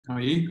How are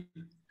you?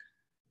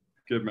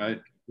 Good, mate.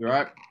 You all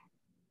right?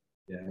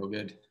 Yeah, all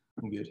good.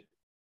 All good.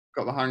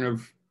 Got the hang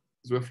of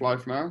Zwift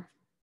life now?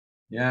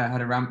 Yeah, I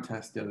had a ramp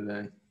test the other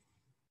day.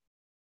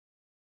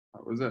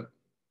 That was it.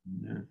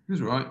 Yeah, it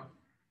was all right.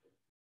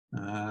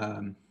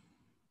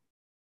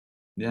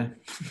 Yeah.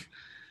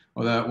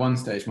 Although at one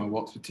stage my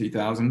watts were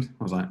 2,000.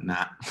 I was like,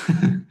 nah.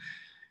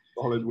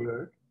 Solid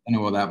work. I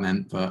don't know what that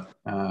meant, but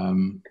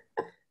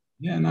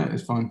yeah, no, it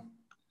was fine.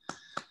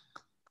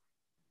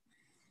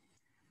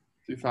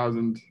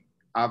 2,000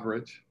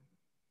 average.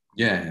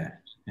 Yeah.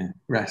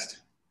 Rest. Is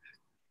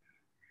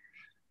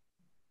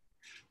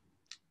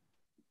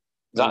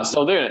that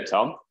still doing it,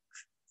 Tom?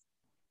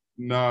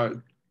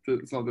 No,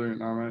 it's not doing it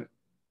now, mate.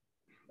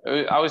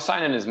 I was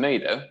signing as me,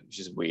 though, which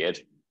is weird.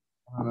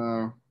 I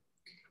know.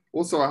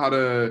 Also, I had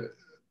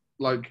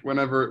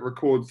whenever it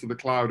records to the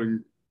cloud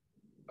and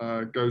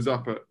goes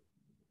up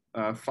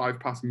at 5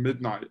 past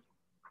midnight,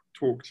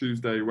 Talk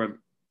Tuesday went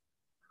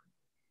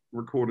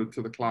recorded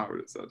to the cloud,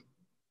 it said.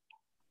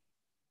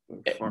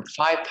 So,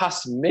 5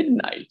 past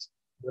midnight?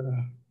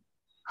 Yeah.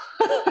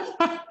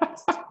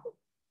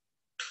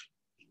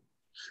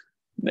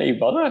 No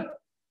bother.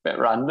 Bit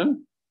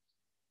random.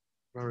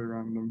 Very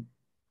random.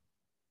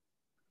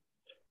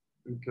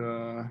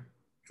 I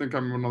think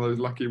I'm one of those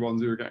lucky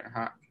ones who are getting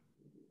hacked.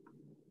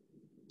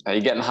 Are you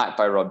getting hacked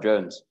by Rob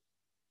Jones?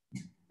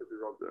 Could be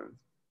Rob Jones.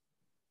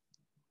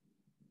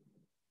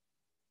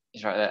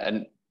 He's right there.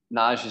 And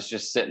Naj is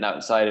just sitting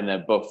outside in a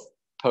buff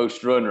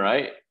post-run,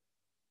 right?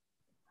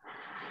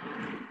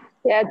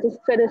 Yeah, I just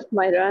finished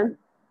my run.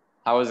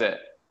 How was it? It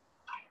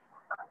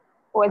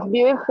was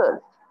beautiful.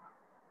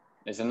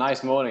 It's a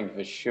nice morning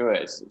for sure.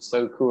 It's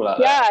so cool out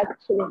there. Yeah,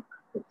 actually,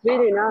 it's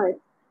really nice.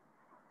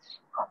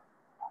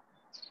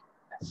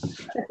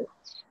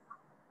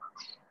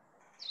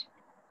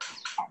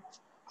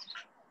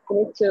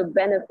 You need to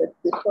benefit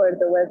before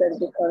the weather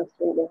becomes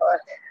really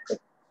hot.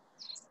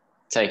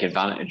 Take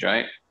advantage,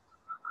 right?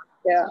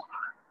 Yeah.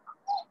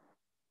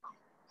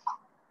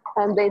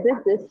 And they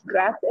did this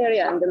grass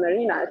area in the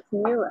marina. It's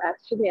new,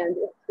 actually, and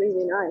it's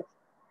really nice.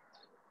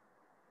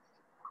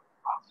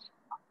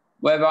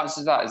 Whereabouts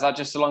is that? Is that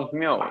just along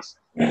from yours?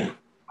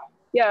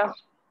 Yeah.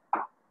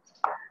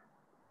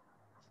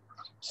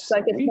 It's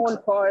like a small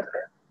park.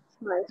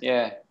 It's nice.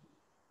 Yeah.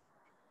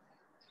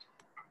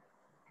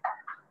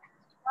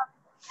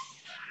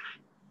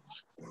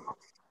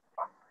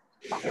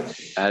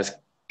 As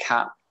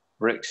Kat,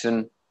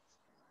 Rickson,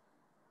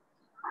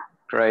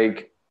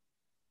 Craig,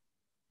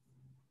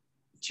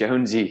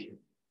 Jonesy,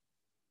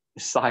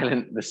 the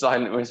silent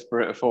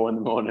whisper at 4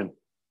 a.m.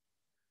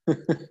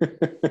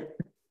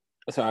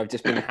 So I've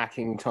just been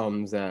hacking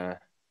Tom's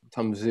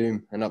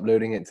Zoom and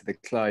uploading it to the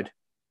cloud.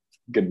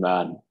 Good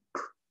man.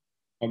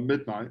 On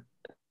midnight.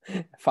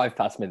 5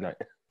 past midnight.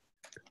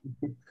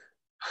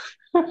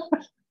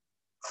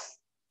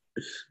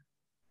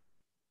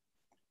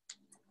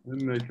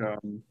 Then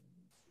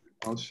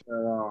I'll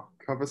share our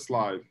cover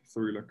slide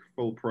so we look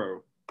full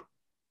pro.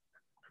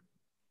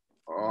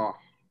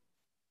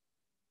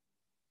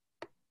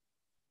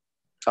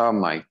 Oh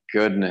my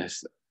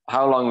goodness.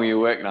 How long were you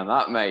working on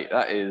that, mate?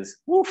 That is,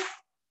 woof.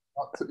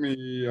 That took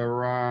me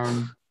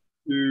around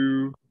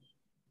two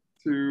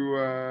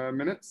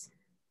minutes.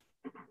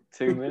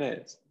 2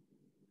 minutes.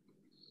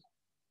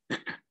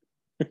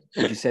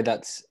 Would you say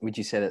that's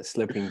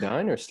sloping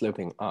down or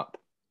sloping up?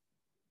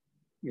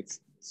 It's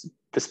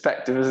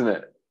perspective, isn't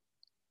it?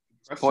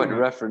 Point of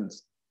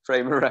reference,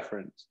 frame of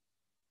reference.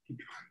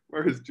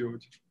 Where is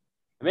George?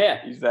 I'm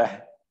here. He's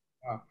there.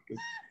 Ah, good.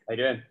 How you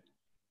doing?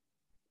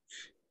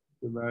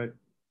 Good, mate.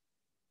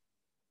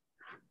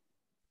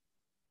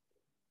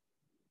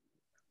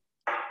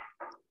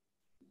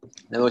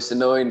 The most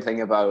annoying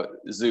thing about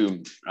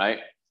Zoom, right,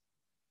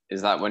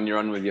 is that when you're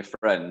on with your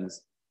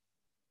friends,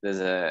 there's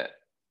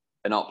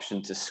an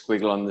option to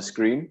squiggle on the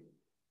screen.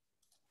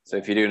 So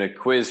if you're doing a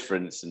quiz, for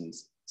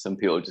instance, some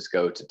people just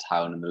go to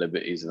town and the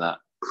liberties and that.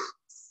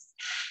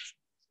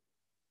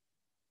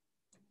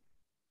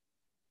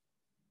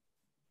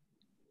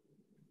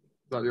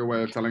 Is that your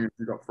way of telling us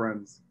you got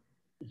friends?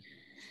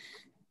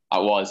 I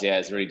was, yeah.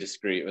 It's really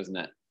discreet, wasn't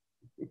it?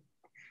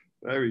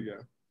 There we go.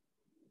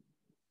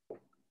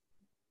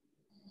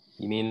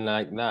 You mean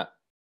like that?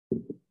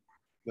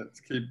 Let's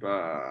keep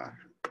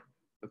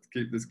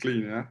this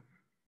clean, yeah?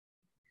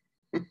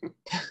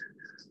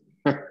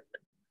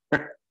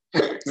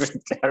 It's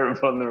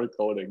terrible on the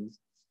recordings.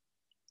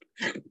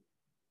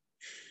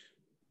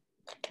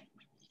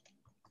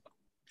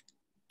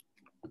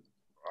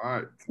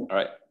 All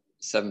right,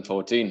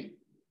 7:14.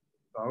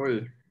 Are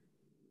we?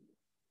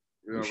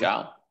 We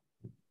shall.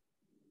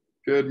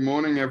 Good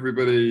morning,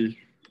 everybody.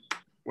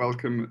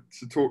 Welcome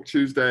to Talk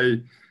Tuesday.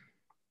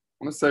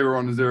 I want to say we're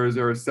on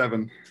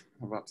 007.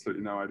 I have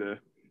absolutely no idea.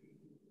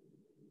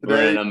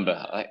 We're in a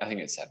number. I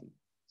think it's 7.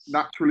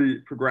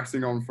 Naturally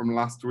progressing on from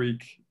last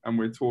week, and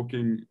we're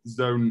talking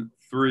Zone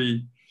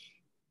 3.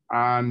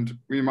 And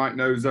we might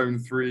know Zone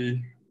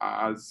 3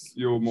 as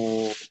your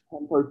more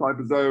tempo type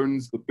of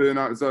zones, the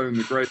burnout zone,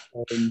 the great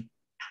zone,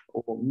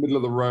 or middle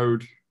of the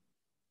road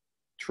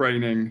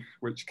training,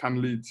 which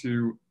can lead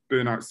to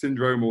burnout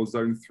syndrome or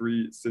zone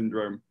 3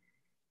 syndrome.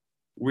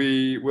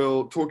 We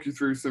will talk you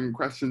through some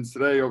questions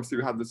today. Obviously,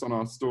 we had this on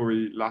our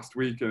story last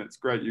week, and it's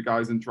great you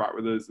guys interact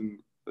with us, and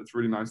that's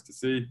really nice to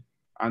see.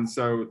 And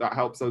so that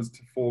helps us to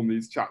form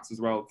these chats as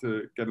well,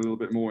 to get a little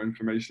bit more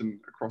information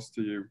across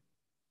to you.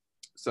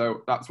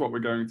 So that's what we're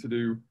going to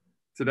do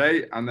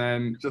today. And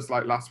then just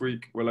like last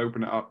week, we'll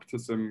open it up to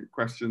some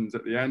questions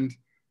at the end,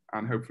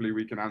 and hopefully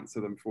we can answer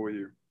them for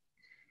you.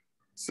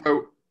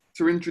 So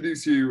to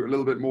introduce you a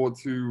little bit more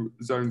to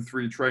zone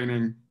 3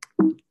 training,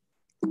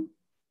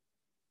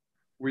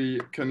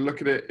 we can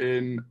look at it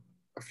in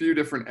a few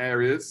different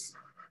areas,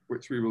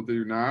 which we will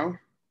do now.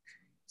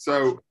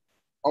 So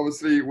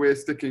obviously we're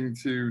sticking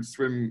to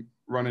swim,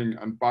 running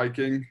and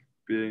biking,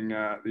 being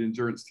the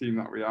endurance team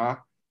that we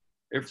are.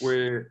 If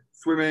we're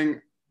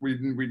swimming, we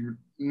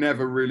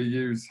never really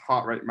use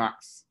heart rate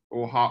max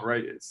or heart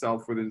rate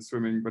itself within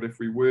swimming, but if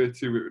we were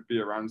to, it would be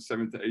around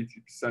 70 to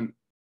 80%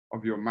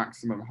 of your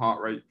maximum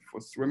heart rate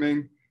for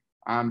swimming.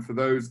 And for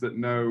those that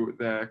know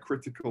their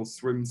critical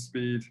swim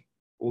speed,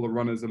 all the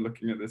runners are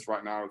looking at this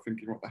right now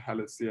thinking, what the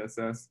hell is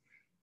CSS?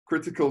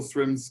 Critical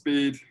swim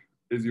speed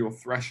is your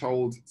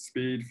threshold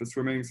speed for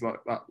swimming. So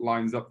that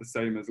lines up the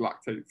same as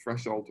lactate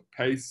threshold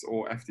pace,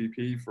 or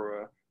FTP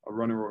for a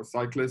runner or a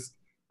cyclist.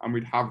 And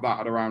we'd have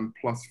that at around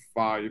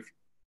 +5,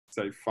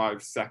 say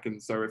 5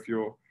 seconds. So if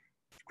your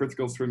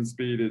critical swim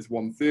speed is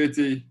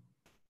 130,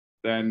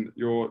 then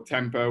your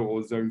tempo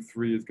or zone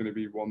 3 is going to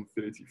be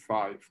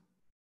 135.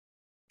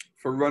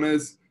 For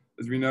runners,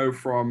 as we know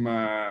from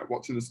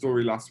watching the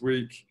story last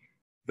week,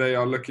 they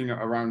are looking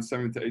at around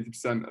 70 to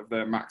 80% of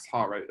their max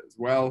heart rate as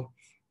well.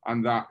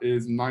 And that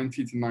is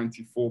 90 to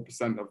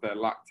 94% of their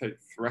lactate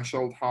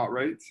threshold heart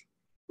rate,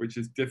 which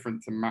is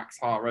different to max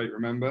heart rate,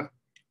 remember?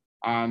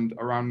 And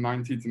around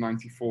 90 to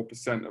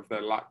 94% of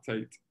their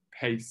lactate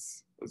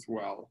pace as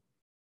well.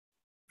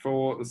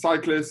 For the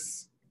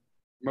cyclists,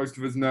 most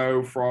of us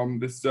know from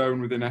this zone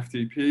within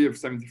FTP of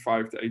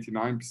 75 to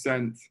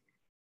 89%,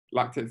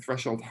 lactate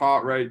threshold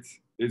heart rate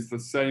is the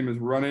same as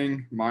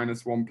running,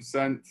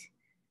 -1%,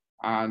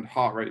 and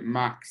heart rate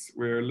max,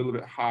 we're a little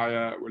bit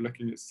higher. We're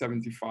looking at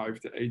 75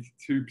 to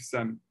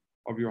 82%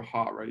 of your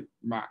heart rate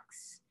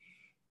max.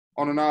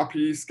 On an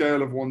RPE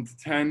scale of 1 to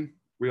 10,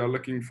 we are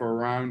looking for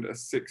around a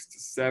 6 to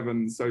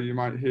 7. So you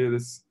might hear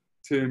this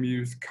term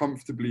used,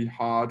 comfortably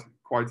hard,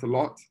 quite a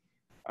lot.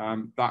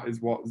 That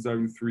is what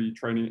zone 3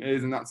 training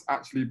is. And that's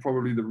actually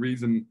probably the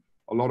reason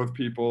a lot of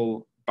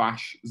people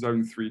bash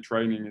zone 3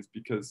 training, is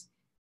because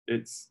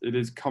it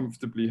is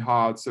comfortably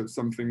hard. So it's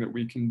something that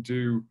we can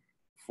do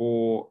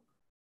for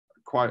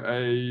quite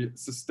a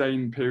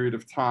sustained period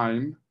of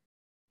time,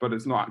 but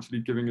it's not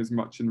actually giving us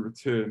much in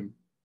return.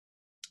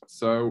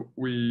 So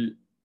we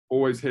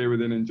always hear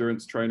within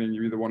endurance training,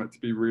 you either want it to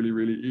be really,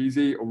 really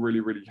easy or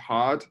really, really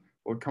hard,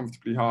 or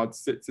comfortably hard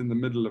sits in the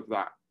middle of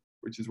that,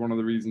 which is one of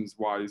the reasons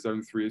why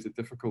zone 3 is a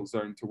difficult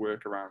zone to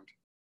work around.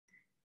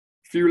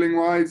 Fueling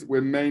wise,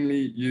 we're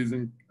mainly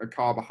using a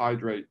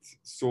carbohydrate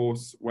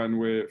source when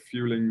we're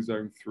fueling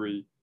zone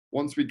 3.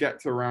 Once we get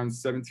to around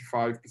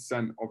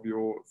 75% of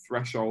your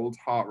threshold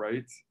heart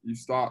rate, you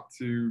start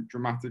to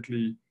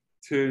dramatically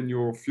turn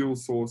your fuel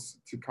source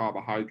to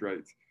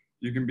carbohydrate.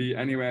 You can be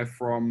anywhere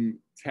from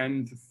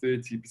 10 to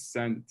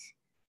 30%.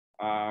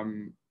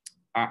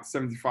 At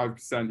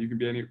 75%, you can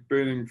be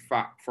burning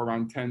fat for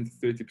around 10 to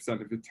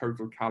 30% of your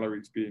total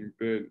calories being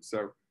burnt.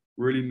 So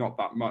really not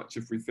that much.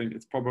 If we think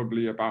it's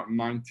probably about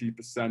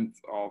 90%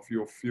 of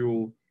your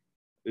fuel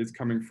is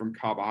coming from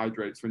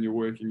carbohydrates when you're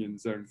working in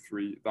zone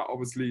 3. That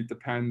obviously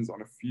depends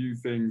on a few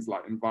things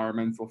like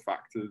environmental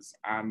factors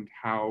and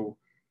how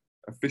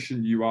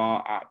efficient you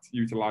are at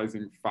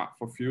utilizing fat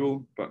for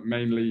fuel, but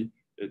mainly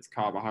it's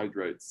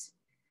carbohydrates.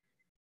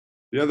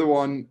 The other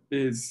one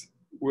is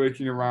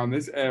working around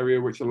this area,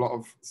 which a lot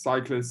of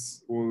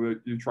cyclists or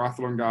you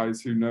triathlon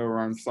guys who know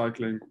around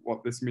cycling,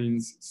 what this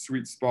means,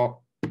 sweet spot.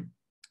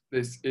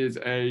 This is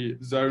a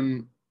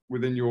zone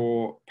within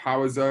your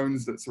power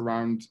zones that's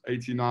around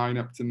 89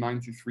 up to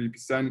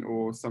 93%,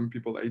 or some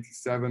people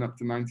 87 up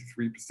to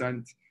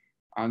 93%.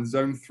 And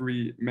zone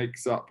 3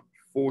 makes up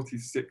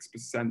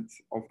 46%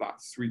 of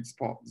that sweet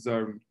spot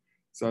zone.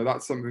 So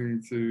that's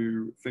something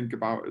to think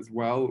about as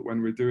well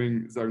when we're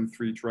doing zone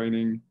 3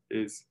 training,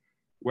 is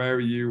where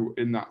are you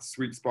in that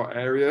sweet spot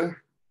area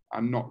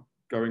and not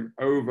going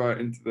over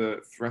into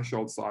the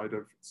threshold side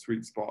of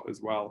sweet spot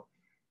as well.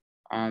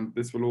 And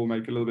this will all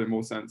make a little bit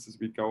more sense as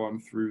we go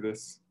on through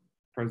this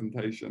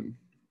presentation.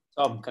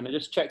 Tom, can I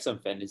just check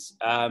something? Is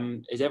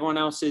everyone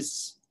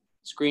else's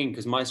screen,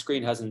 because my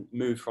screen hasn't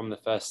moved from the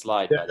first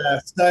slide. Yeah,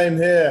 same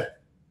here.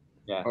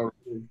 Yeah. Oh,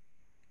 really?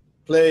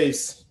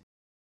 Please.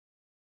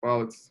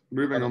 Well, it's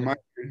moving on my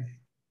screen.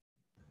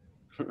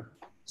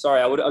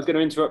 Sorry, I was going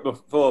to interrupt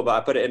before, but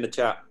I put it in the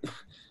chat.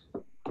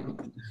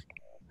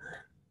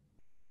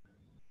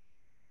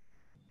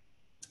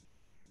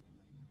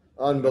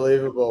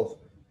 Unbelievable.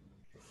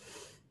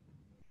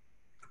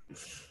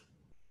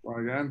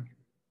 Try again.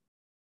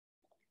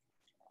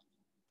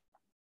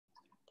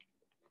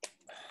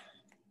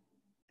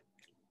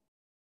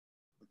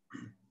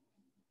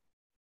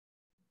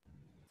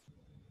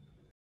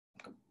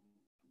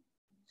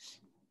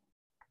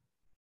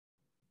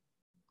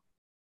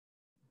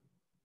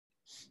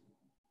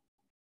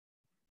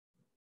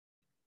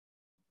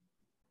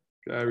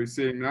 Okay, are we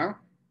seeing now?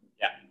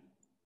 Yeah.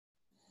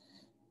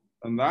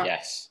 And that,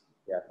 Yes.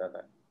 Yeah,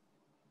 perfect.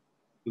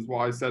 does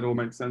what I said all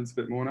make sense a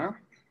bit more now?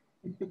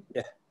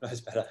 Yeah,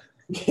 that's better.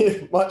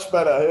 Much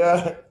better,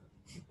 yeah.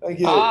 Thank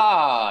you.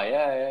 Ah,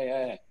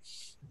 yeah.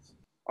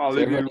 I'll So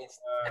leave you.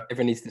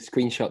 everyone needs to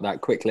screenshot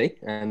that quickly,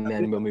 and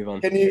then we'll move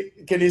on. Can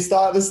you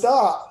start at the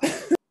start?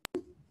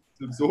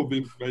 To absorb the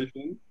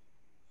information.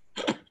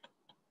 Can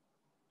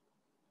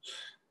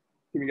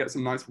we get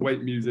some nice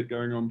weight music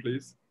going on,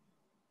 please?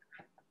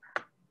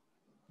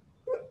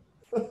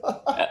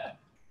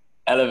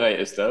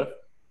 Elevator stuff.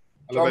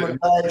 Drum Elevator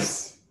and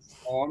bass.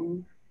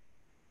 on.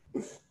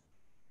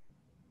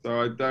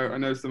 So I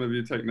know some of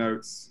you take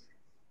notes.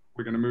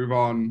 We're going to move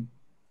on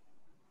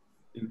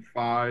in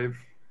 5,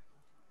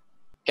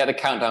 Get a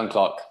countdown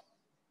clock.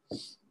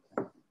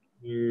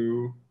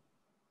 2.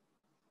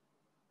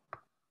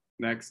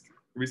 Next.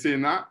 Are we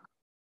seeing that?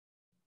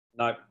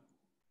 No,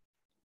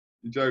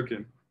 You're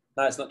joking.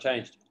 no, it's not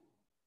changed.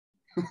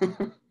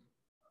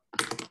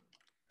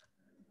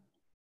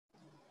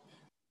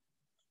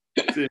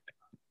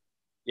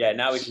 Yeah,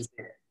 now we can see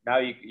it. Now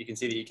you can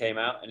see that you came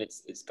out and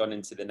it's gone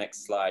into the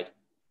next slide.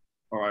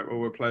 All right, well,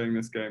 we're playing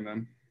this game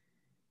then.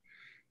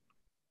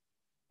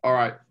 All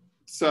right,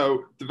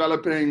 so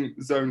developing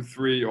zone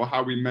 3, or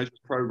how we measure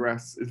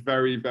progress, is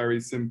very, very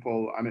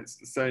simple, and it's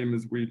the same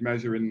as we'd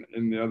measure in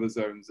the other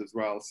zones as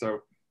well. So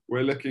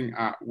we're looking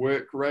at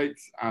work rate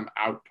and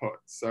output.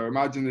 So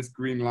imagine this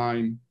green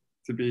line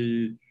to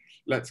be,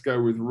 let's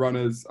go with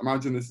runners.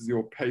 Imagine this is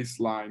your pace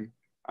line,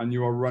 and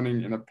you are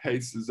running in a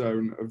pace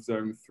zone of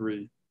zone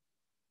 3.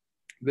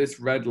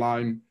 This red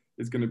line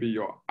is going to be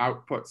your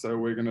output. So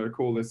we're going to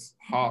call this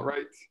heart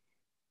rate.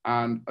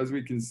 And as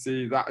we can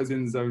see, that is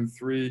in zone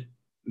 3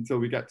 until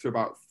we get to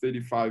about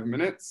 35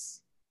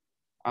 minutes.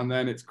 And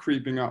then it's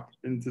creeping up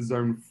into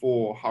zone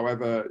 4.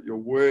 However, your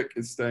work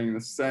is staying the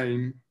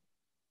same.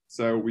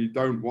 So we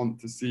don't want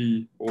to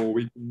see, or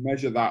we can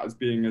measure that as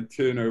being a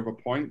turnover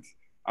point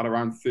at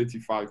around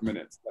 35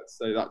 minutes. Let's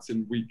say that's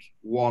in week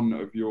 1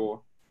 of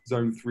your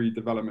zone 3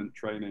 development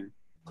training.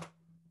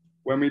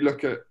 When we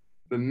look at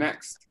the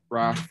next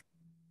graph,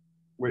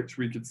 which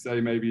we could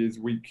say maybe is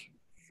week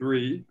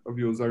 3 of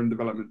your zone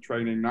development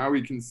training, now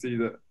we can see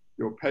that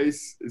your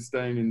pace is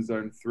staying in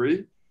zone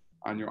 3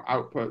 and your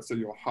output, so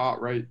your heart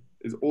rate,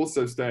 is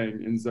also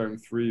staying in zone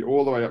 3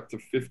 all the way up to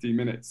 50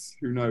 minutes.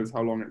 Who knows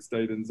how long it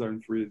stayed in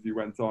zone 3 as you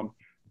went on.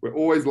 We're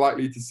always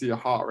likely to see a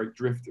heart rate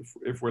drift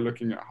if we're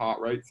looking at heart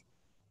rate.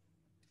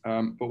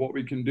 But what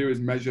we can do is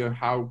measure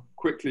how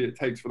quickly it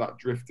takes for that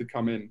drift to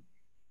come in.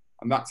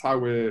 And that's how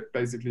we're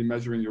basically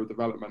measuring your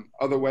development.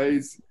 Other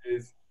ways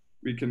is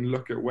we can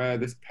look at where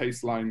this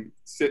pace line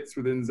sits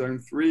within zone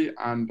 3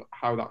 and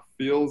how that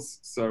feels.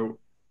 So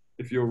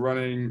if you're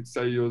running,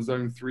 say your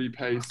zone 3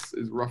 pace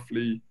is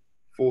roughly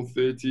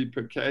 430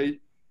 per K,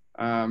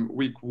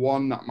 week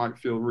 1, that might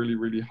feel really,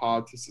 really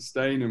hard to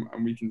sustain.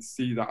 And we can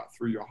see that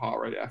through your heart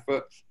rate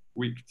effort.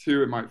 Week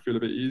 2, it might feel a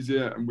bit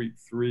easier. And week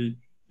 3,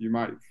 you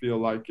might feel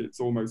like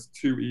it's almost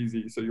too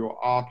easy. So your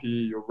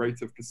RPE, your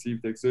rate of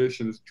perceived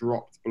exertion, has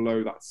dropped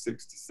below that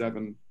 6 to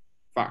 7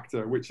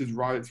 factor, which is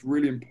right. It's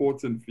really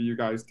important for you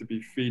guys to be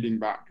feeding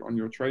back on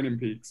your training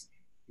peaks,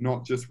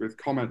 not just with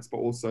comments, but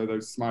also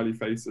those smiley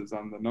faces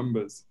and the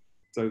numbers,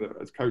 so that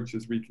as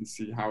coaches, we can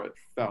see how it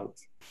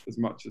felt as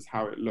much as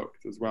how it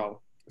looked as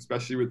well.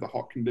 Especially with the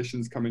hot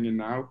conditions coming in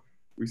now,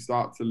 we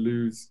start to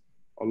lose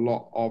a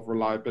lot of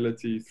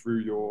reliability through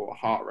your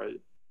heart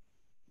rate,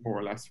 more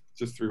or less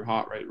just through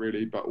heart rate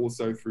really, but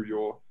also through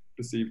your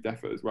perceived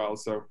effort as well.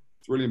 So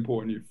it's really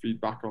important you feed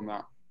back on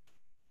that.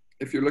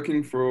 If you're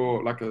looking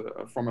for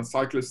from a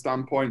cyclist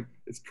standpoint,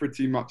 it's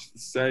pretty much the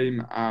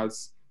same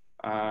as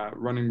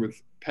running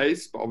with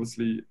pace, but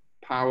obviously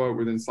power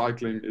within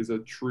cycling is a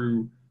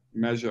true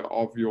measure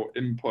of your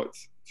input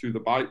to the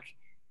bike.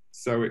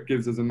 So it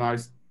gives us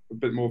a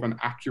bit more of an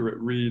accurate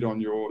read on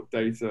your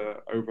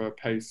data over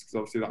pace, because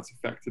obviously that's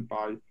affected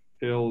by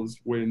hills,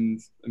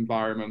 wind,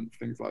 environment,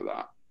 things like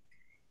that.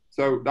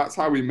 So that's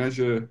how we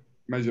measure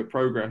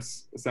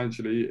progress,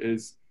 essentially,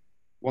 is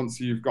once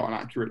you've got an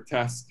accurate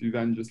test, you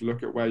then just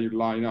look at where you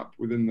line up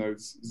within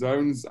those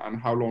zones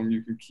and how long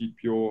you can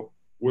keep your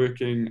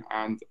working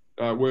and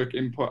work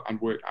input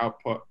and work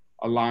output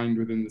aligned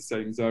within the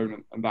same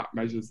zone, and that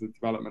measures the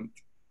development.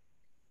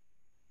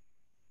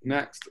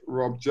 Next,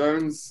 Rob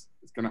Jones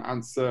is going to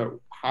answer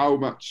how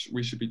much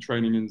we should be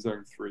training in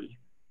zone 3.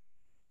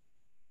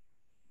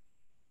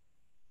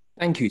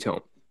 Thank you,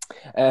 Tom.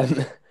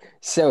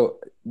 So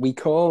we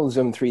call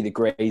zone 3 the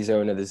grey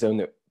zone, or the zone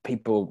that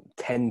people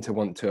tend to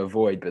want to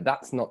avoid, but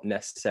that's not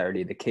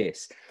necessarily the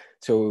case.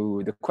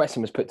 So the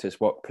question was put to us,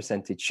 what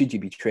percentage should you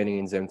be training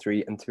in zone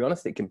 3? And to be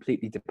honest, it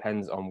completely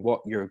depends on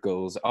what your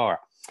goals are.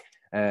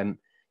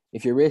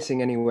 If you're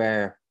racing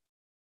anywhere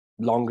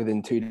longer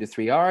than 2 to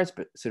 3 hours,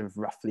 but sort of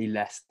roughly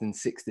less than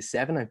 6 to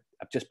 7,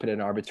 I've just put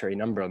an arbitrary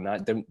number on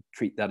that. Don't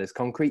treat that as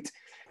concrete.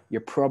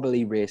 You're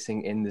probably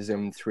racing in the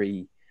zone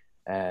 3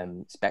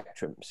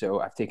 spectrum.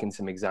 So I've taken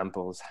some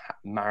examples: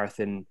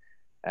 marathon,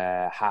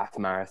 half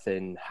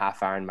marathon,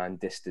 half Ironman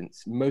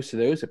distance. Most of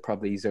those are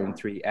probably zone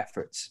 3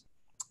 efforts.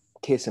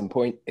 Case in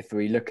point, if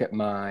we look at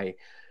my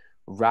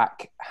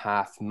rack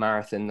half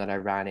marathon that I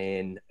ran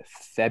in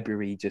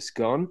February just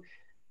gone,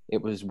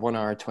 it was 1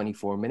 hour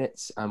 24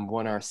 minutes, and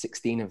 1 hour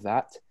 16 of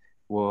that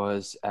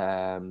was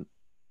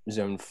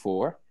zone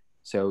 4,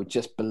 so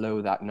just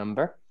below that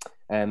number.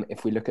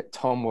 If we look at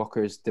Tom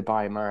Walker's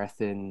Dubai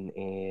Marathon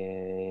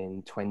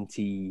in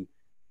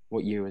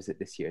what year was it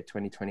this year?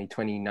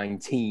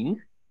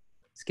 2019.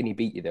 Skinny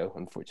beat you though,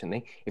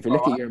 unfortunately. If you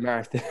look at your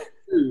marathon,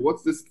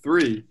 what's this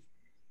 3?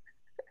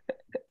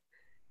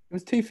 It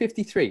was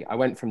 2:53. I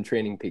went from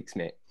Training Peaks,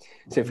 mate.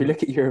 So if you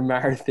look at your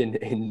marathon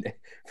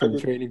from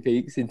Training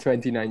Peaks in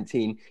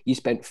 2019, you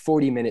spent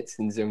 40 minutes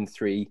in zone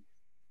 3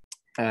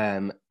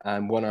 and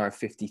 1 hour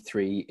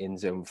 53 in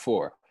zone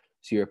 4.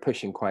 So you're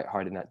pushing quite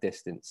hard in that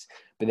distance.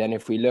 But then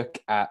if we look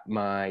at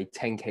my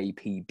 10K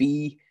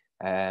PB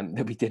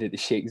that we did at the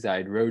Sheikh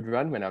Zayed Road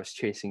Run when I was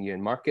chasing you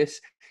and Marcus,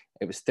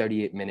 it was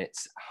 38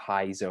 minutes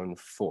high zone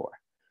 4.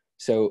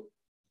 So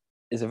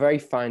there's a very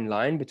fine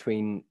line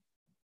between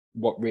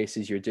what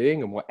races you're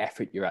doing and what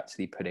effort you're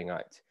actually putting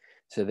out.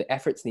 So the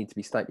efforts need to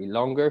be slightly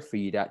longer for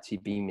you to actually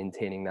be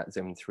maintaining that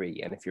zone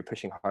 3. And if you're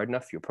pushing hard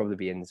enough, you'll probably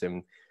be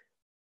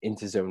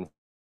into zone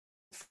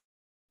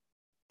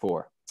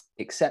 4.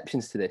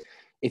 Exceptions to this: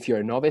 if you're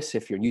a novice,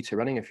 if you're new to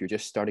running, if you're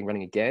just starting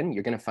running again,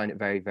 you're going to find it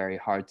very, very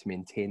hard to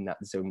maintain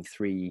that zone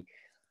 3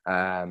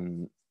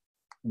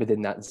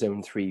 within that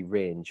zone 3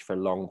 range for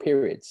long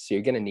periods. So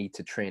you're going to need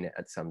to train it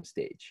at some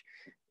stage.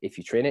 If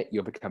you train it,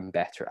 you'll become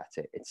better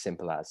at it. It's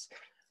simple as.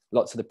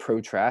 Lots of the pro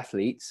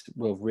triathletes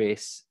will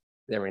race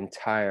their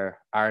entire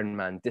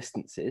Ironman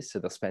distances. So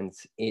they'll spend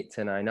 8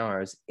 to 9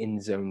 hours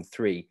in zone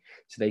 3.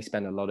 So they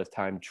spend a lot of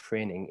time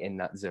training in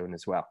that zone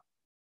as well.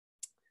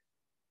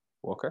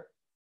 Walker?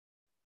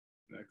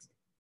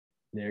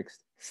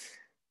 Next.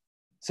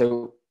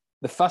 So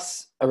the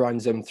fuss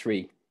around zone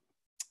 3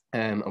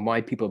 and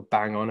why people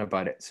bang on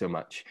about it so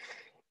much.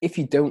 If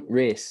you don't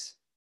race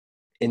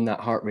in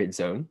that heart rate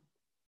zone,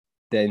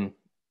 then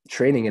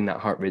training in that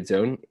heart rate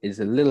zone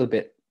is a little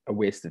bit a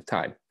waste of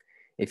time.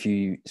 If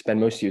you spend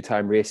most of your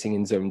time racing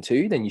in zone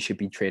 2, then you should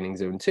be training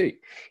zone 2.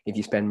 If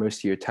you spend most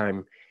of your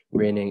time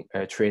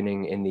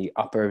training in the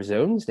upper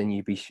zones, then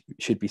you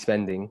should be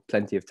spending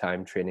plenty of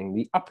time training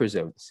the upper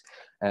zones.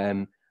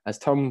 As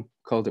Tom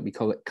called it, we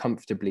call it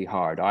comfortably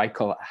hard. I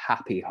call it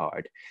happy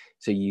hard.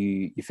 So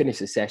you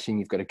finish a session,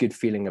 you've got a good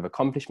feeling of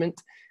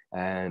accomplishment.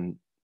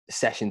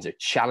 Sessions are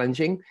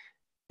challenging,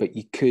 but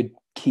you could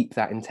keep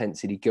that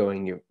intensity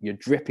going. You're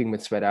dripping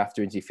with sweat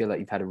afterwards. You feel like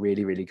you've had a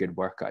really, really good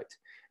workout.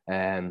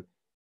 You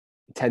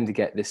tend to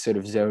get this sort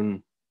of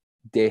zone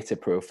data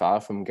profile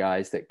from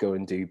guys that go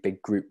and do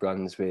big group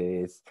runs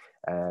with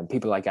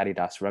people like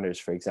Adidas runners,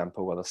 for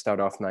example. Well, they'll start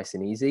off nice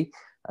and easy,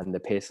 and the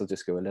pace will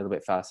just go a little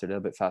bit faster, a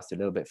little bit faster, a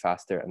little bit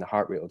faster, and the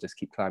heart rate will just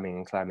keep climbing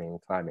and climbing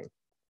and climbing.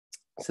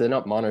 So they're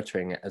not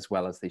monitoring it as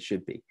well as they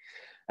should be.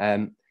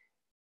 I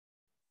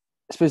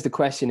suppose the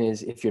question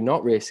is, if you're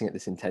not racing at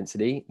this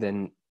intensity,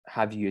 then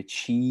have you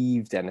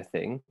achieved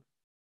anything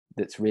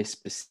that's race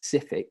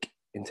specific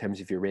in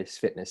terms of your race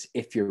fitness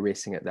if you're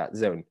racing at that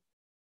zone?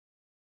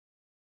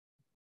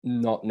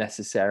 Not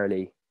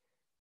necessarily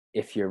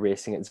if you're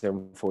racing at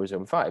zone 4,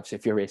 zone 5. So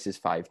if your race is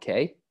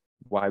 5K,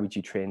 why would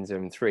you train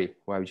zone 3?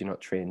 Why would you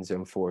not train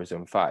zone 4,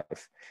 zone 5?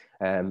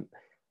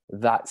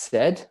 That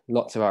said,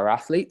 lots of our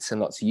athletes and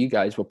lots of you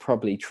guys will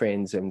probably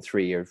train zone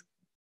 3 or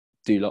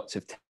do lots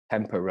of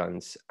tempo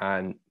runs.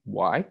 And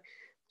why?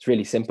 It's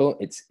really simple.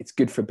 It's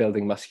good for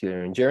building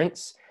muscular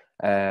endurance,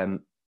 and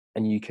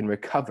you can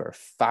recover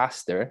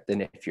faster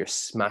than if you're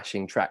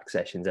smashing track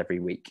sessions every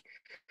week.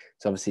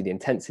 So obviously the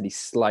intensity is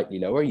slightly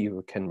lower,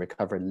 you can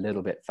recover a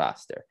little bit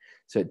faster.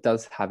 So it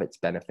does have its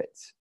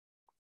benefits.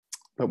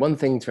 But one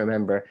thing to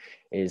remember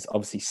is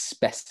obviously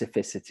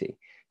specificity.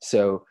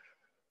 So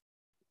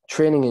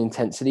training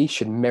intensity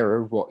should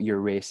mirror what your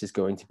race is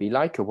going to be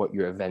like or what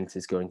your event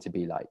is going to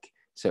be like.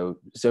 So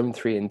zone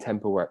 3 and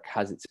tempo work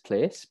has its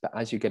place, but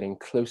as you're getting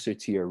closer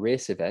to your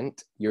race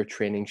event, your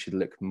training should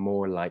look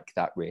more like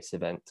that race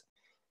event.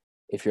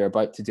 If you're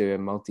about to do a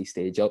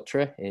multi-stage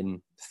ultra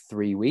in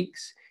 3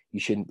 weeks, you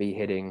shouldn't be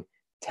hitting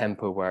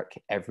tempo work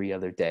every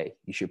other day.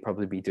 You should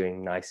probably be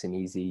doing nice and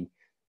easy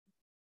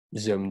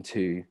zone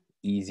 2,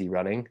 easy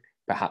running,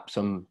 perhaps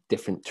some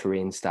different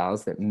terrain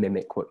styles that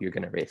mimic what you're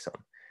going to race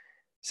on.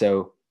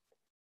 So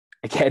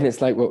again,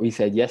 it's like what we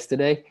said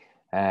yesterday.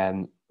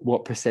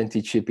 What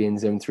percentage should be in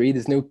zone 3?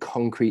 There's no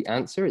concrete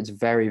answer. It's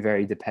very,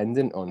 very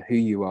dependent on who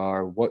you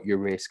are, what your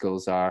race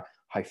goals are,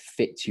 how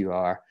fit you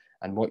are,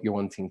 and what you're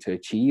wanting to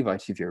achieve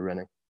out of your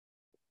running.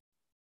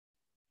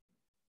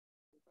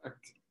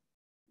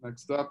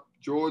 Next up,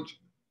 George.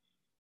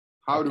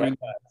 How do we know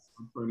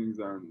training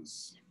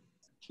zones?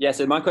 Yeah,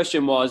 so my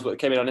question was, what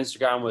came in on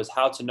Instagram was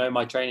how to know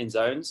my training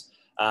zones.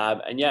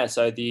 And yeah,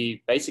 so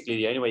basically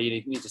the only way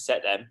you need to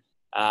set them,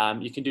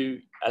 you can do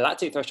a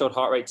lactate threshold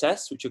heart rate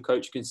test, which your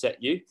coach can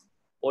set you,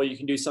 or you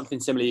can do something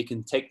similar. You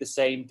can take the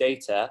same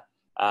data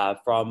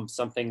from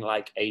something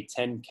like a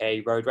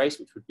 10K road race,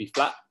 which would be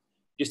flat.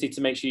 You just need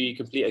to make sure you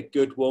complete a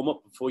good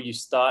warm-up before you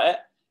start it,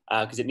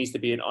 because it needs to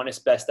be an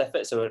honest best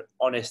effort. So an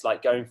honest,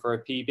 like going for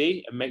a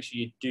PB, and make sure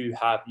you do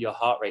have your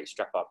heart rate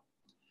strap up.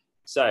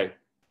 So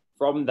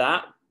from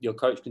that, your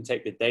coach can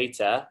take the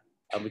data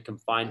and we can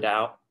find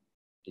out,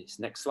 this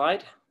next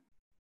slide,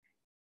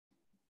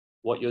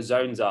 what your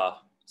zones are.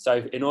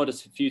 So in order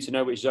for you to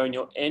know which zone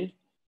you're in,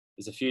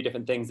 there's a few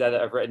different things there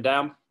that I've written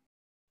down.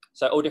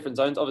 So all different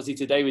zones. Obviously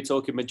today we're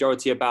talking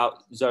majority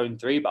about zone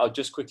 3, but I'll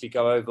just quickly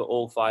go over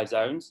all 5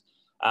 zones.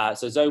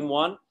 So zone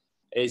 1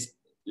 is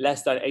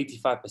less than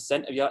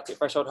 85% of your lactic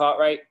threshold heart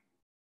rate.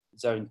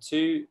 Zone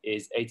 2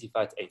 is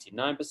 85 to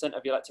 89%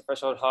 of your lactic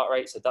threshold heart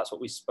rate. So that's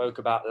what we spoke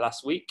about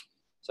last week.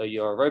 So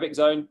your aerobic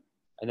zone.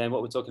 And then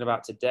what we're talking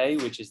about today,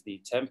 which is the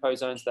tempo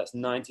zone. So that's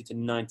 90 to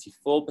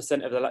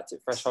 94% of the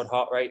lactic threshold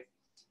heart rate.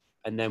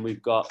 And then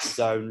we've got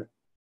zone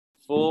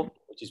 4,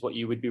 which is what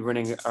you would be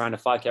running around a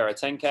 5K or a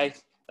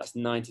 10K. That's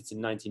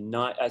 95 to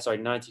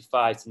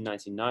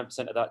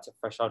 99% of that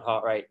threshold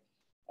heart rate.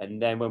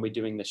 And then when we're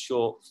doing the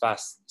short,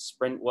 fast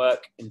sprint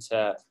work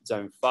into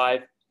zone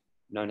 5,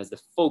 known as the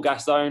full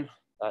gas zone,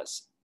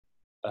 that's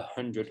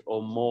 100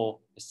 or more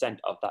 %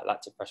 of that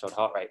lactic threshold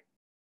heart rate.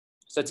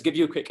 So to give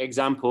you a quick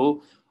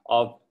example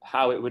of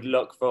how it would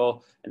look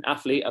for an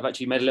athlete, I've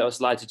actually made a little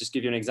slide to just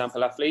give you an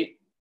example athlete.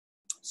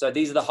 So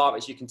these are the heart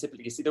rates you can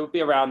typically see. There would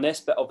be around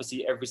this, but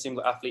obviously every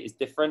single athlete is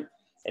different.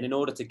 And in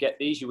order to get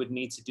these, you would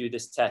need to do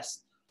this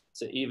test.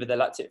 So either the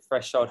lactic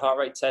threshold heart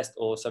rate test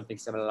or something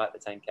similar like the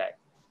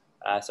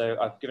 10K. So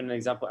I've given an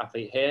example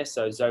athlete here.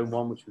 So zone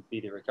 1, which would be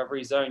the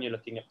recovery zone, you're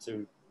looking up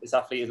to, this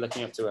athlete is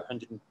looking up to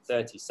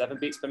 137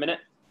 beats per minute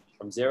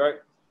from 0.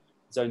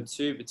 Zone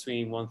 2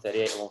 between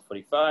 138 and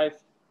 145.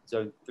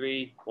 Zone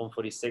 3,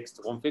 146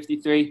 to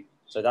 153.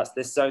 So that's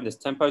this zone, this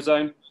tempo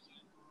zone.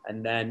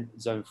 And then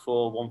zone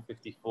 4,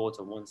 154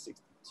 to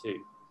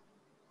 162.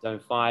 Zone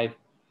 5,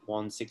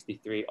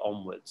 163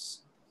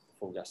 onwards,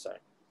 full gas zone.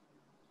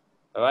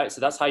 All right,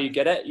 so that's how you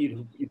get it.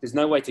 There's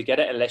no way to get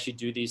it unless you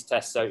do these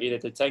tests. So either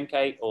the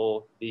 10K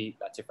or the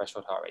lactic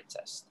threshold heart rate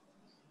test.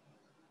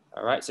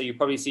 All right, so you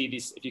probably see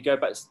these, if you go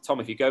back, Tom,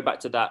 if you go back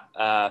to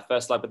that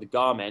first slide with the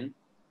Garmin.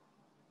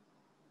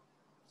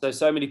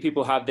 So many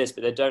people have this,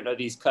 but they don't know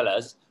these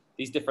colors.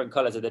 These different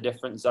colors are the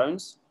different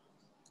zones.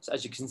 So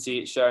as you can see,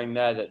 it's showing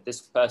there that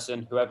this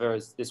person, whoever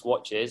this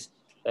watch is,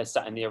 they're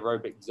sat in the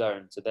aerobic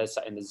zone. So they're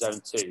sat in the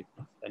zone 2.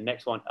 The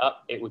next one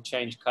up, it will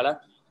change color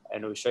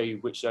and it will show you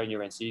which zone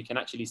you're in. So you can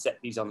actually set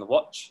these on the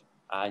watch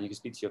and you can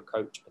speak to your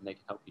coach and they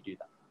can help you do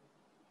that.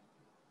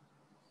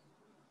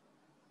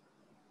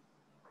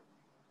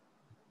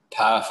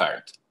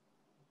 Perfect.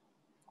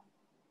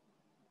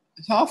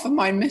 Is half of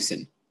mine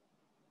missing?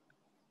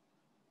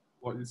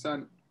 What you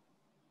sent?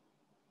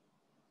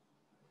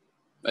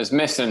 It's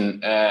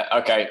missing,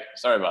 okay,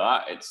 sorry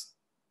about that. It's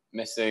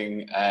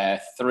missing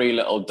 3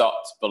 little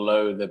dots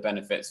below the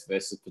benefits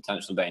versus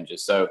potential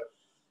dangers. So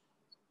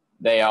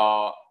they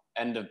are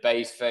end of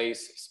base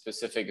phase,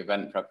 specific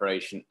event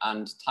preparation,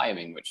 and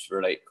timing, which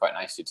relate quite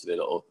nicely to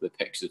the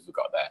pictures we've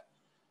got there.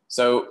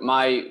 So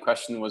my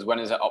question was, when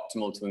is it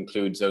optimal to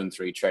include zone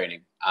 3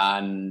 training?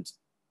 And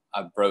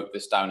I broke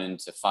this down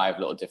into 5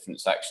 little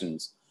different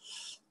sections.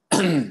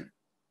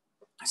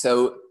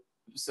 So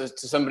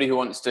to somebody who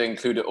wants to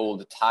include it all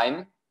the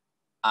time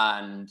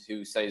and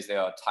who says they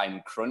are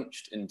time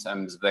crunched in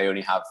terms of they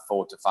only have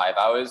 4 to 5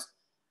 hours,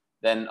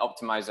 then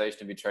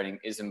optimization of your training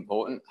is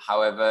important.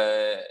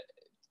 However, it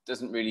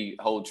doesn't really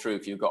hold true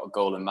if you've got a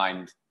goal in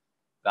mind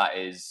that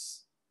is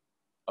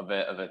of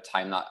a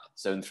time that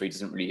zone 3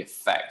 doesn't really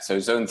affect. So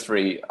zone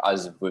 3,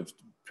 as we've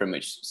pretty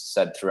much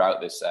said throughout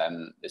this,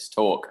 this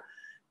talk,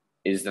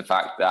 is the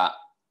fact that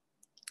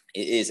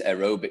it is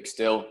aerobic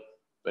still,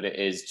 but it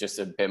is just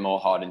a bit more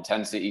hard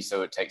intensity,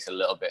 so it takes a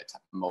little bit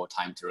more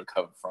time to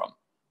recover from.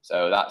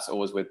 So that's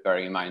always worth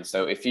bearing in mind.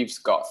 So if you've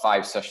got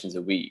 5 sessions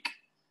a week,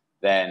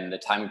 then the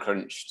time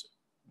crunched,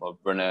 well,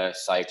 runner,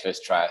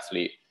 cyclist,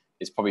 triathlete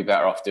is probably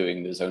better off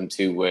doing the zone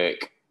 2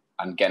 work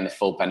and getting the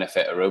full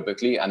benefit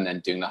aerobically, and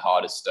then doing the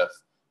hardest stuff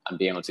and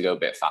being able to go a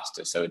bit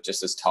faster. So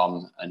just as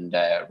Tom and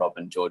Rob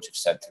and George have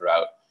said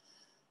throughout,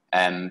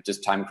 does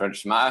time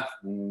crunch matter?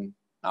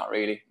 Not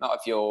really. Not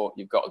if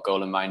you've got a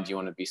goal in mind, you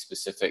want to be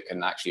specific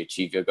and actually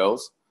achieve your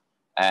goals.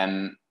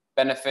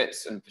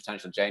 Benefits and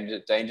potential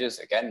dangers,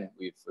 again,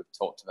 we've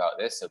talked about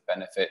this. So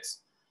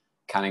benefits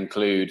can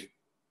include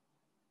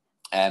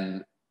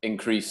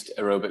increased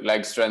aerobic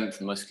leg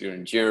strength, muscular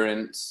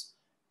endurance.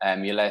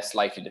 You're less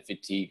likely to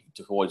fatigue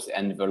towards the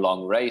end of a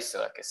long race, so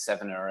like a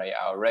 7 or 8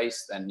 hour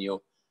race, then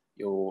you're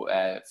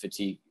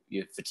fatigue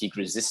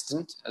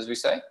resistant, as we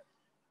say.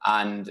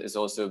 And it's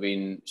also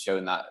been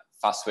shown that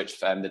fast switch,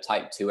 the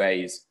type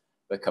 2As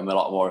become a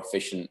lot more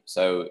efficient.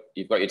 So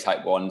you've got your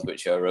type 1s,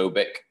 which are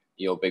aerobic,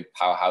 your big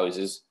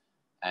powerhouses,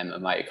 and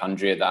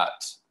mitochondria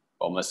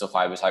or muscle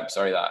fiber type,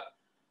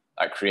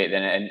 that create the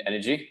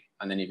energy.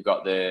 And then you've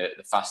got the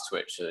fast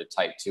switch, so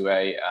type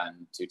 2A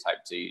and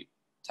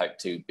type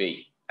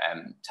 2B.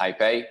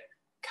 Type A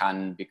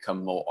can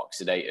become more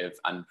oxidative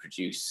and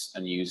produce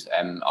and use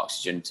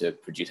oxygen to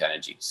produce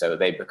energy. So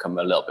they become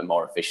a little bit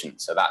more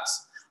efficient. So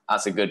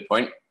that's a good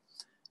point.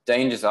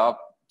 Dangers are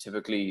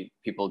typically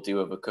people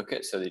do overcook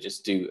it. So they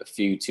just do a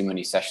few too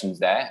many sessions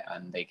there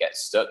and they get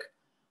stuck.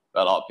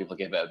 But a lot of people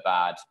give it a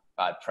bad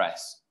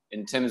press.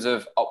 In terms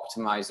of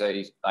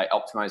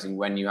optimizing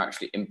when you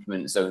actually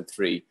implement zone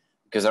 3,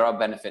 because there are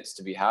benefits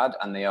to be had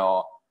and they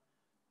are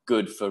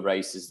good for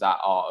races that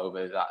are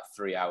over that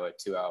 3 hour,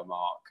 2 hour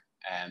mark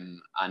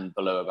and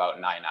below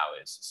about 9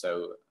 hours.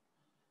 So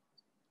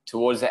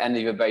towards the end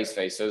of your base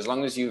phase, so as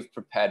long as you've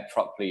prepared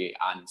properly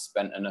and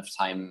spent enough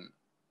time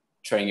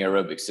training your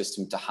aerobic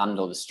system to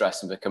handle the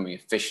stress and becoming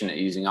efficient at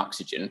using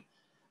oxygen,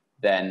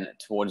 then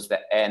towards the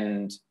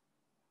end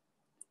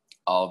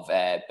of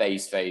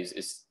base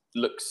phase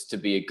looks to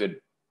be a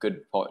good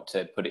point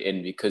to put it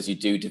in, because you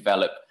do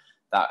develop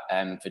that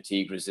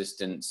fatigue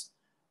resistance,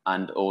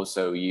 and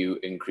also you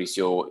increase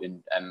your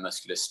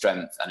muscular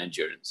strength and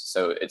endurance.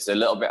 So it's a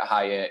little bit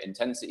higher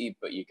intensity,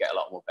 but you get a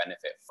lot more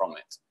benefit from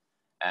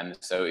it.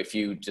 So if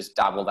you just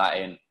dabble that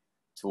in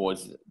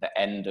towards the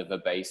end of a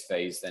base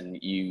phase, then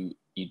you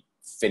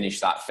finish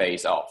that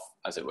phase off,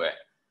 as it were.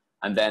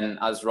 And then,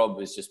 as Rob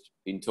has just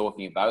been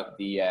talking about,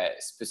 the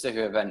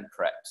specific event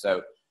prep.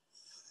 So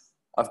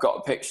I've got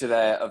a picture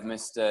there of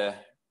Mr.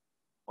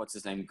 what's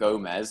his name,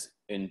 Gomez,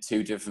 in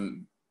 2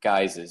 different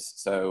guises.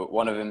 So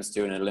one of them is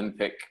doing an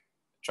Olympic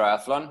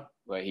triathlon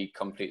where he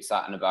completes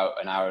that in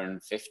about an hour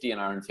and 50, an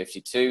hour and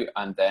 52,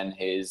 and then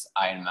his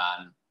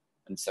Ironman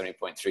and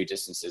 70.3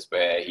 distances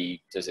where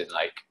he does it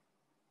like,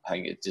 I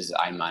think it does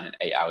Ironman in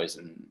 8 hours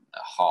and a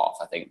half,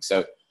 I think.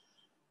 So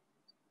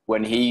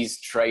when he's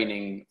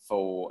training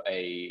for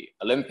a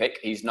Olympic,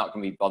 he's not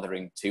going to be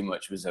bothering too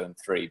much with zone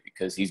 3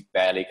 because he's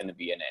barely going to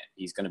be in it.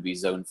 He's going to be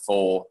zone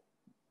 4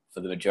 for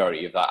the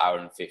majority of that hour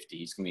and 50.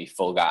 He's going to be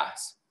full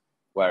gas.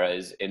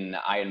 Whereas in the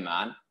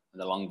Ironman,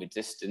 the longer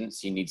distance,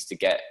 he needs to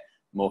get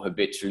more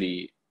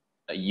habitually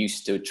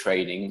used to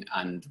training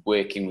and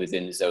working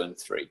within zone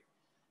 3.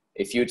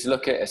 If you were to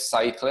look at a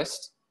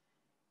cyclist,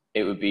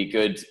 it would be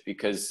good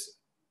because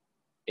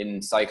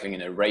in cycling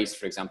in a race,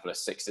 for example, a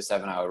 6 to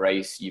 7 hour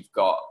race, you've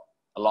got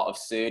a lot of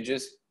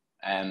surges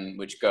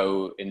which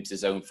go into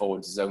zone 4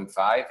 to zone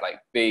 5, like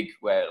big,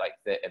 where like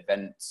the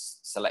event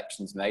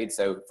selection's made.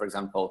 So for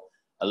example,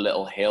 a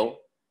little hill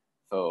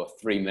for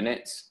 3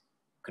 minutes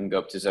can go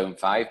up to zone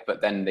 5, but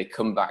then they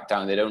come back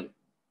down. They don't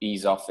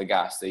ease off the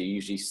gas. They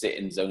usually sit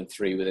in zone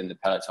 3 within the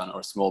peloton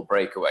or a small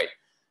breakaway.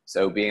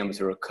 So being able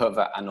to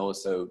recover and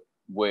also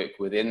work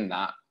within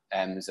that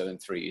zone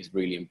 3 is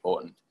really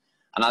important.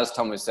 And as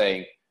Tom was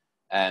saying,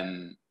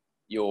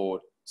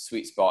 your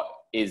sweet spot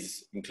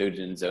is included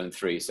in zone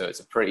 3. So it's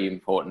a pretty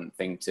important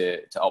thing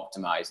to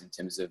optimize in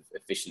terms of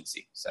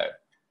efficiency. So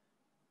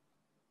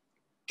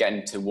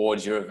getting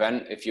towards your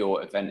event, if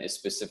your event is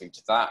specific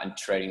to that, and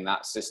training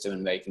that system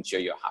and making sure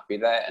you're happy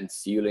there and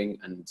fueling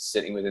and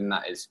sitting within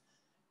that is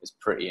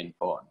pretty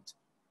important.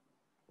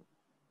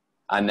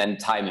 And then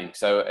timing.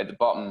 So at the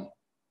bottom,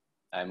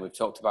 we've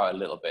talked about a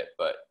little bit,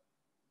 but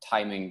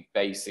timing,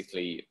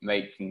 basically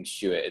making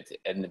sure at the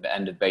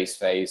end of base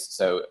phase.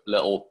 So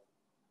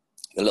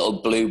the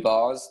little blue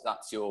bars,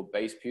 that's your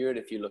base period.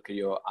 If you look at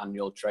your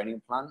annual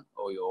training plan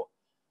or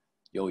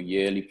your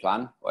yearly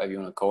plan, whatever you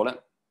want to call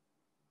it,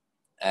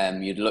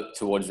 you'd look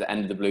towards the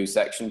end of the blue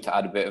section to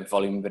add a bit of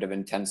volume, a bit of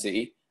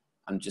intensity,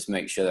 and just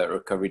make sure that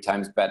recovery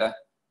time's better.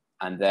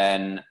 And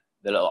then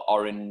the little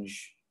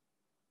orange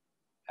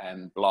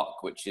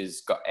block, which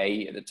has got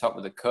A at the top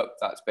of the cup,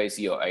 that's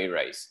basically your A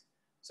race.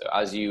 So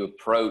as you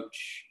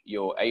approach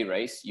your A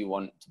race, you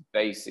want to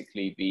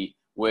basically be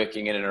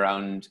working in and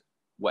around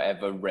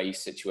whatever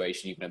race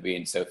situation you're going to be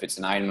in. So if it's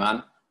an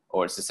Ironman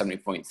or it's a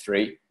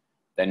 70.3,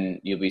 then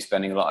you'll be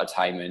spending a lot of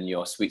time in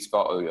your sweet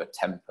spot or your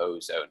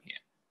tempo zone here.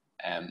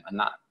 And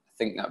that, I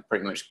think that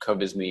pretty much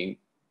covers me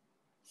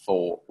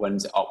for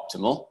when's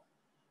optimal.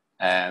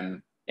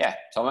 Yeah,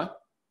 Tomo?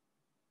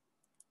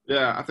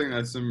 Yeah, I think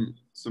there's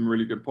some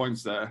really good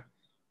points there.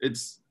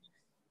 It's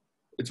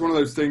one of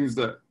those things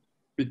that,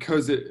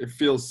 because it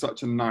feels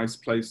such a nice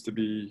place to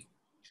be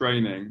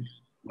training,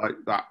 like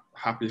that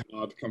happy,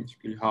 hard,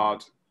 comfortably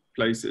hard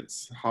place,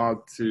 it's hard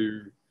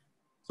to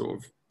sort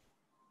of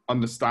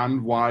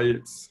understand why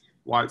it's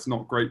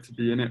not great to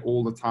be in it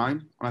all the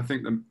time. And I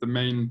think the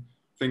main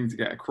thing to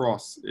get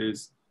across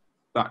is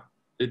that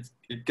it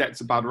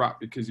gets a bad rap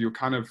because you're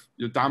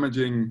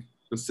damaging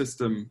the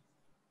system,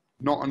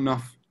 not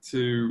enough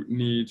to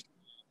need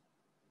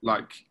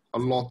like a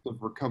lot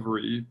of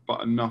recovery,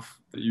 but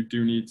enough that you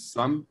do need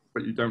some,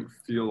 but you don't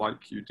feel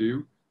like you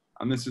do.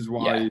 And this is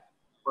why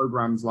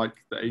programs like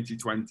the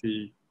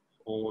 80-20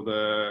 or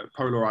the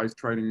polarized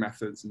training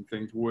methods and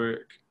things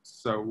work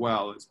so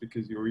well. It's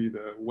because you're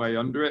either way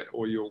under it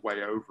or you're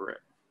way over it.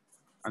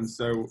 And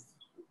so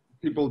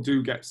people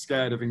do get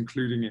scared of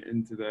including it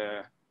into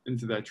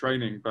their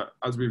training, but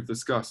as we've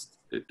discussed,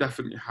 it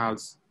definitely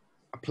has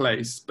a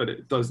place, but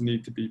it does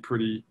need to be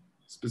pretty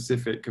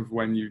specific of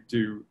when you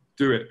do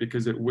it,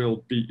 because it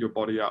will beat your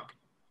body up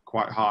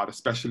quite hard,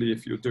 especially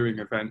if you're doing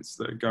events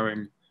that are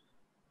going,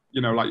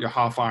 you know, like your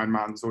half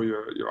Ironmans or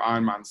your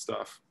Ironman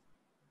stuff.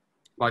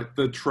 Like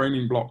the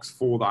training blocks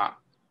for that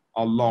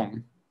are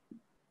long.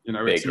 You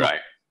know, Big,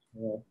 right?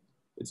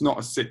 It's not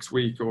a 6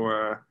 week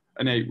or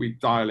an 8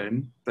 week dial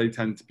in. They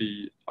tend to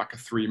be like a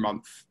 3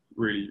 month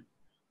really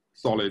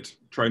solid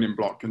training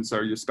block. And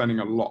so you're spending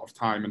a lot of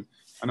time.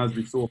 And as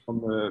we saw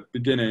from the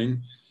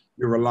beginning,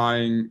 you're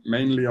relying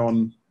mainly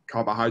on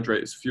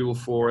carbohydrate as fuel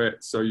for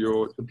it. So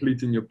you're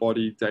depleting your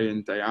body day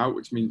in, day out,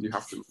 which means you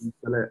have to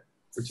refill it,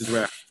 which is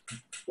where I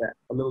get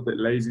a little bit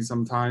lazy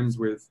sometimes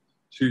with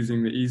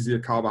choosing the easier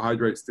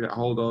carbohydrates to get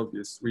hold of,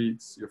 your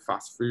sweets, your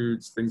fast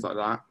foods, things like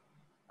that.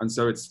 And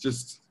so it's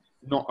just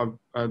not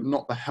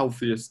not the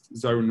healthiest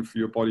zone for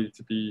your body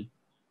to be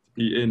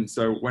in.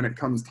 So when it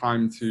comes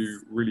time to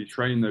really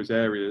train those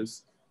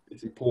areas,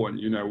 it's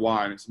important you know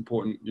why, and it's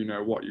important you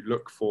know what you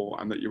look for,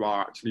 and that you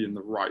are actually in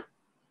the right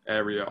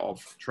area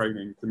of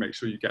training to make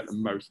sure you get the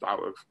most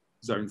out of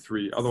zone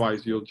 3.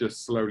 Otherwise, you'll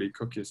just slowly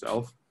cook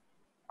yourself,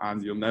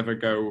 and you'll never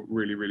go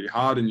really, really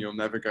hard, and you'll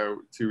never go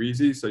too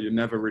easy. So you're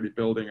never really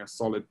building a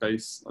solid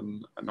base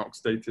and an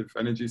oxidative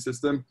energy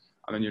system,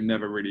 and then you're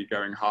never really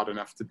going hard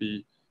enough to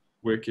be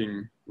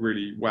working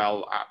really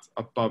well at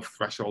above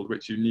threshold,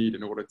 which you need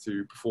in order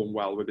to perform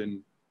well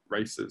within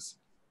races.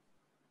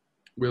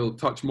 We'll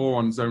touch more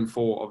on zone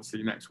 4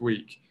 obviously next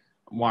week,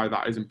 and why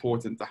that is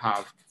important to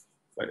have.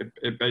 But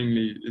it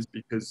mainly is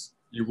because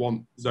you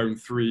want zone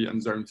 3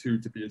 and zone 2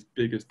 to be as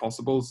big as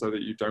possible, so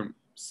that you don't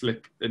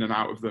slip in and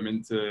out of them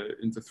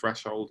into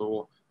threshold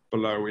or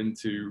below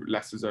into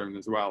lesser zone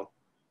as well.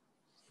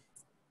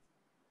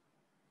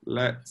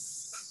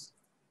 Let's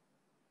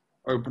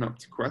open up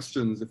to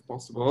questions if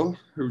possible.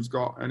 Who's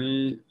got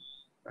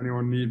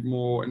anyone need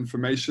more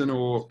information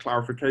or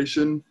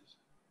clarification?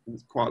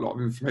 There's quite a lot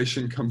of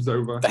information comes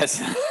over. That's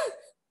a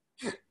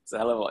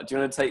hell of a lot. Do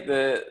you want to take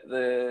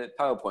the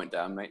PowerPoint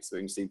down, mate, so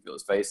we can see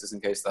people's faces in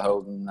case they're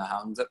holding their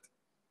hands up?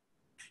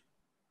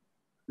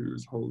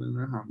 Who's holding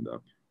their hand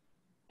up?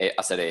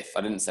 I said if.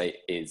 I didn't say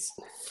is.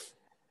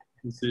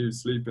 You can see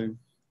who's sleeping.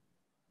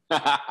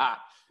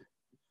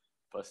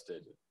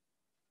 Busted.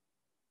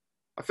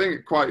 I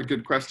think quite a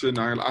good question.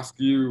 I'll ask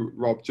you,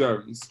 Rob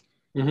Jones.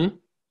 Mm-hmm.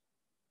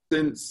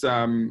 Since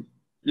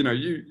you know,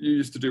 you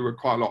used to do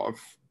quite a lot of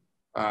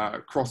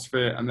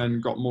CrossFit and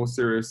then got more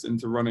serious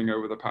into running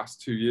over the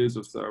past 2 years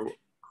or so.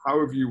 How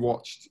have you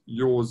watched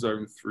your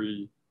zone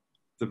 3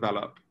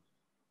 develop?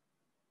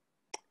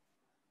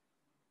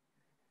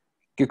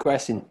 Good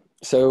question.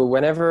 So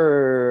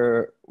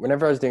whenever I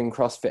was doing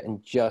CrossFit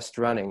and just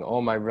running,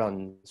 all my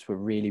runs were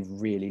really,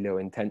 really low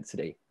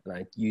intensity. And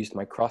I used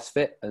my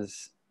CrossFit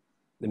as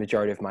the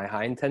majority of my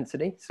high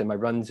intensity. So my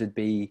runs would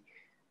be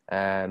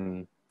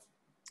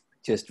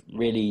just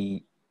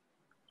really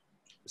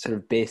sort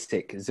of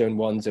basic zone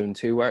 1, zone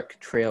 2 work,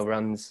 trail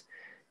runs,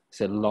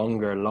 so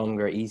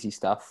longer, easy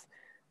stuff.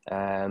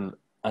 And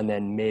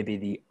then maybe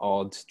the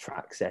odd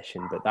track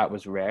session, but that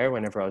was rare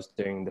whenever I was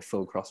doing the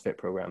full CrossFit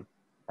program.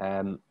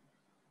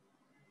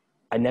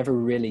 I never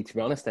really, to be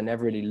honest, I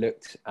never really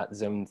looked at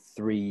zone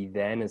 3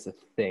 then as a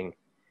thing.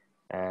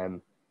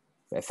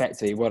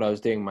 Effectively, what I was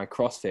doing, my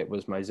CrossFit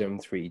was my zone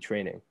 3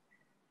 training.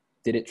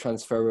 Did it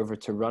transfer over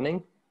to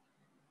running?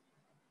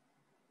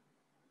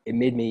 It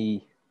made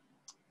me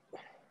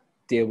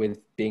deal with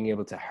being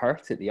able to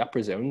hurt at the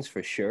upper zones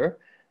for sure.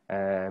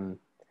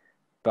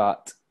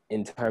 But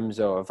in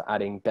terms of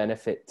adding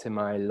benefit to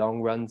my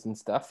long runs and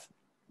stuff,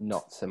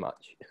 not so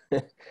much.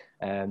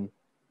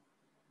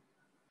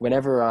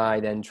 Whenever I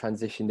then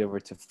transitioned over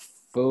to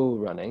full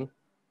running,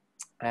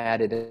 I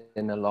added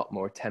in a lot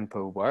more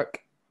tempo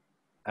work.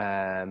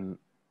 And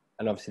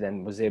obviously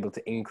then was able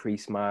to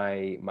increase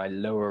my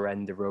lower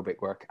end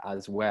aerobic work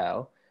as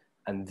well.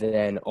 And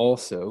then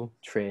also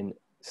train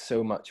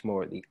so much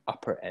more at the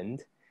upper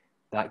end.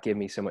 That gave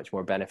me so much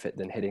more benefit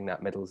than hitting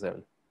that middle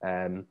zone.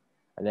 And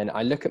then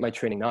I look at my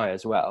training now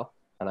as well,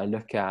 and I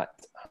look at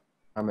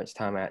how much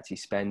time I actually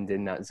spend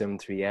in that zone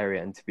 3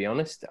 area. And to be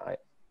honest,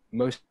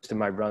 most of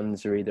my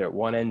runs are either at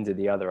one end or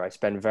the other. I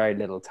spend very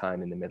little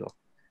time in the middle.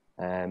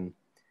 And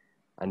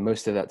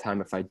most of that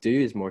time, if I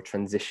do, is more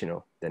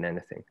transitional than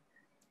anything.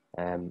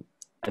 And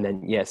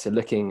then, yeah, so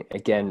looking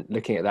at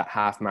that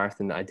half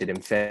marathon that I did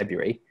in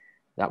February,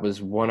 that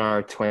was 1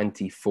 hour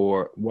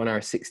 24, 1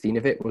 hour 16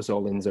 of it was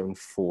all in zone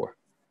 4.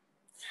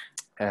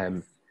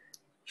 I'd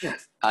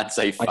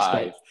say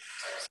 5.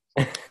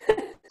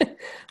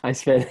 I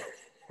spent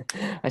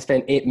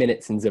 8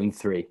 minutes in zone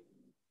 3.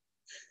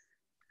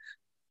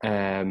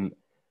 And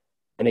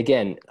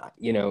again,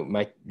 you know,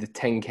 the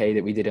 10K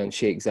that we did on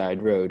Sheikh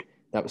Zayed Road,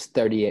 that was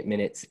 38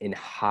 minutes in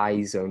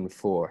high zone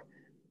 4.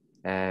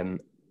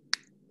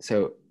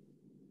 So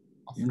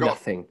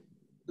nothing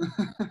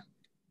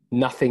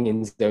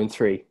in zone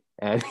 3.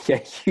 Yeah,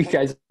 you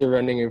guys are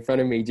running in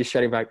front of me, just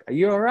shouting back, "Are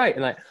you all right?"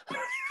 And like,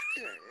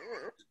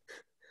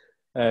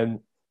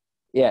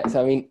 yeah.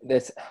 So I mean,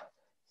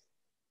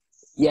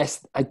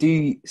 yes, I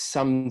do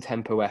some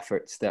tempo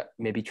efforts that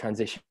maybe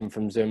transition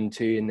from zone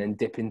 2 and then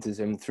dip into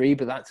zone 3,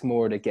 but that's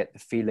more to get the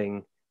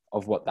feeling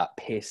of what that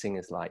pacing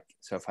is like.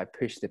 So if I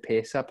push the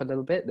pace up a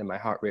little bit, then my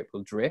heart rate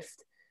will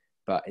drift,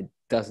 but it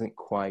doesn't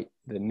quite,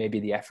 maybe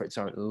the efforts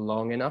aren't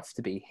long enough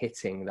to be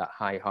hitting that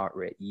high heart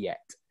rate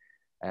yet.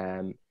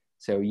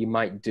 So you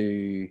might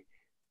do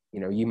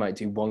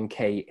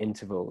 1K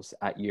intervals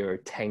at your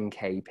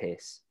 10K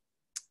pace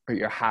or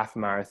your half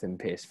marathon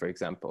pace, for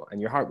example, and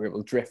your heart rate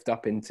will drift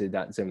up into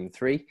that zone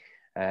 3.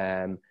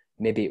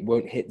 Maybe it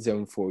won't hit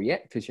zone 4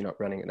 yet because you're not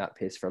running at that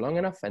pace for long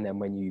enough. And then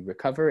when you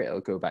recover, it'll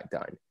go back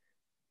down.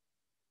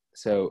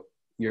 So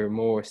you're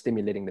more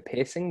stimulating the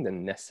pacing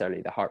than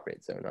necessarily the heart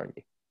rate zone, aren't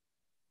you?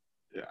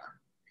 Yeah,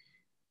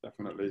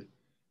 definitely.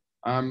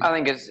 I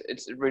think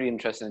it's really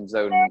interesting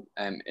zone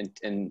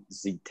in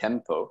the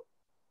tempo.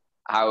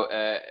 How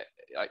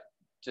like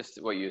just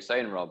what you were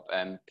saying, Rob,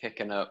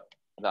 picking up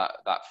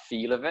that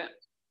feel of it.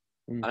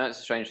 I know it's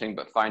a strange thing,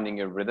 but finding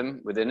a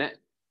rhythm within it.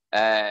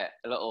 A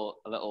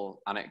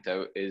little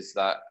anecdote is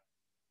that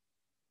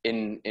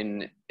in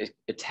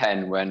a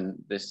 10, when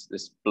this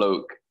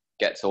bloke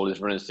gets all his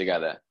runners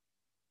together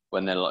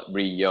when they're like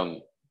really young,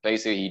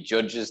 basically he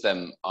judges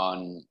them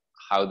on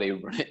how they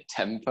run at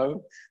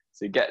tempo.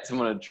 So he gets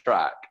them on a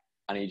track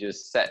and he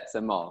just sets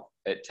them off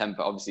at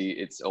tempo. Obviously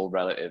it's all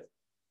relative,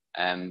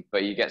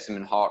 but he gets them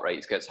in heart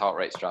rates, gets heart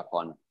rate strap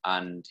on,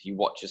 and he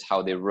watches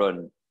how they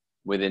run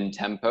within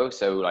tempo.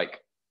 So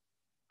like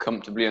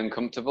comfortably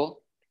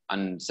uncomfortable,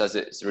 and says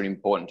it's really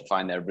important to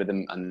find their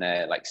rhythm and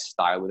their like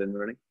style within the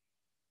running.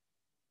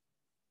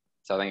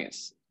 So I think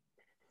it's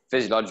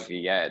physiologically,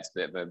 yeah, it's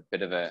a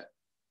bit of a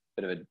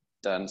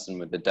dancing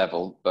with the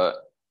devil,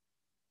 but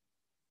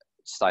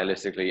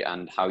stylistically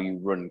and how you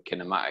run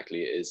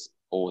kinematically is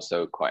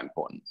also quite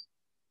important.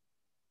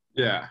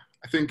 Yeah,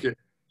 I think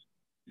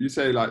you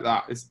say like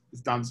that, it's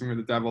dancing with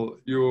the devil.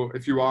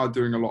 If you are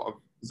doing a lot of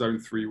zone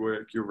 3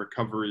 work, your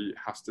recovery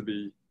has to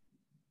be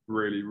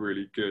really,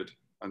 really good.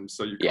 And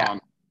so you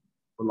can't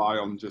rely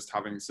on just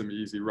having some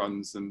easy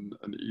runs and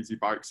easy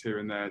bikes here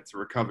and there to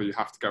recover. You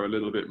have to go a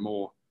little bit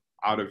more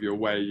out of your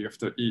way. You have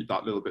to eat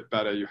that little bit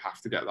better. You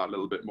have to get that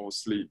little bit more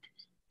sleep.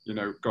 You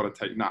know, got to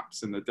take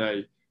naps in the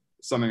day.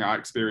 Something I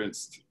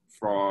experienced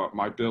for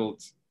my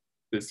build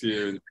this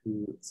year in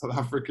South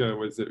Africa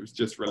was it was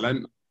just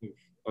relentless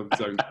of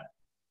zone.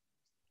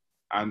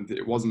 And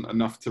it wasn't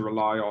enough to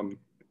rely on,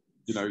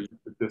 you know, you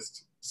could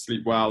just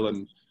sleep well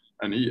and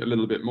eat a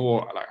little bit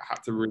more. Like, I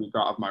had to really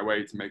go out of my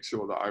way to make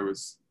sure that I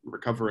was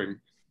recovering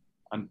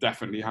and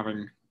definitely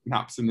having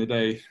naps in the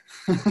day.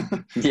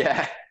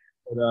 Yeah.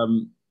 But,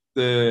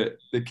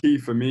 the key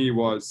for me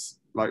was,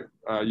 like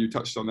you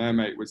touched on there,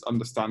 mate, was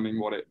understanding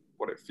what it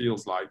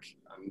feels like.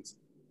 And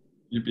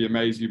you'd be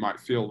amazed, you might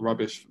feel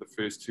rubbish for the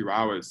first 2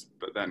 hours,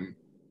 but then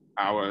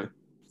hour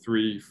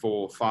 3,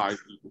 4,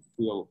 5, you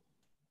feel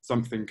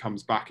something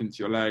comes back into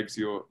your legs,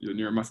 your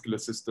neuromuscular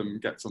system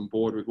gets on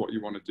board with what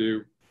you want to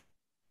do,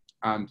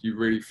 and you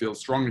really feel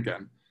strong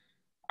again.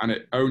 And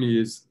it only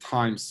is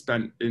time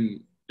spent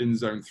in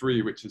zone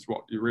 3, which is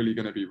what you're really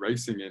going to be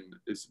racing in,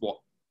 is what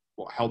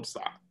helps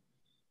that.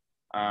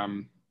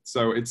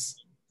 So it's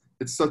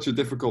such a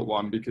difficult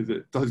one because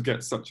it does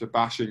get such a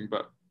bashing,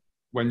 but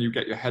when you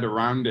get your head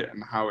around it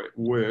and how it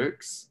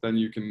works, then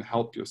you can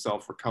help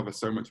yourself recover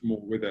so much more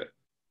with it.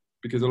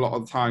 Because a lot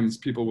of times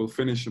people will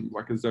finish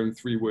like a zone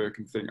 3 work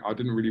and think, I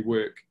didn't really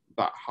work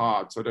that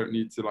hard, so I don't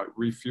need to like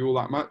refuel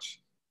that much.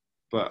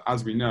 But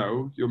as we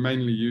know, you're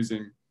mainly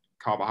using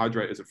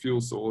carbohydrate as a fuel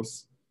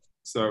source.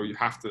 So you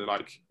have to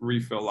like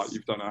refill like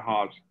you've done a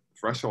hard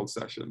threshold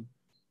session.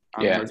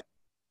 And yeah. that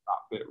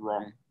bit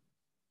wrong.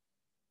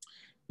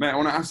 Mate, I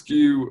want to ask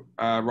you,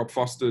 Rob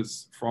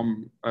Fosters,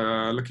 from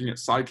looking at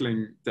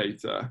cycling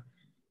data,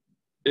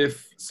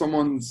 if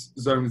someone's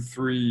zone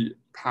 3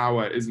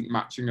 power isn't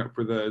matching up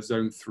with a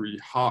zone 3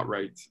 heart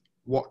rate,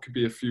 what could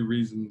be a few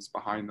reasons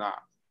behind that?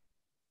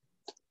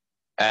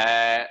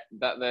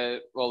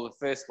 The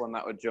first one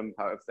that would jump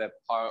out, if their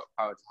power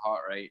to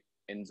heart rate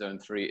in zone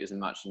 3 isn't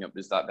matching up,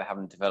 is that they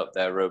haven't developed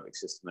their aerobic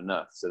system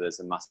enough. So there's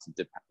a massive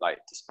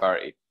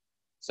disparity.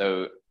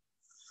 So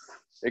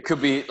it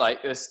could be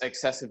like this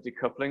excessive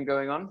decoupling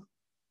going on,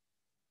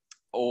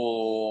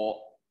 or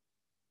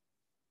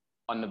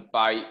on the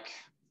bike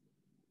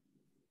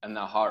and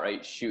the heart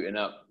rate shooting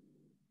up.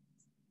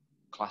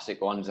 Classic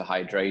ones are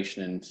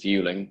hydration and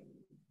fueling,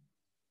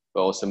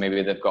 but also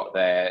maybe they've got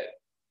their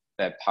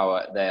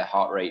power, their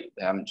heart rate,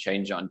 they haven't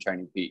changed it on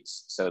Training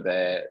Peaks, so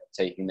they're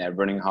taking their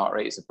running heart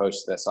rate as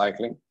opposed to their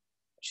cycling,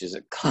 which is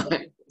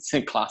it's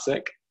a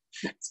classic.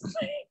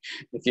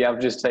 If you have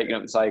just taken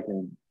up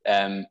cycling,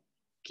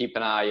 keep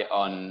an eye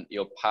on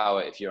your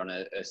power if you're on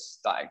a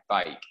static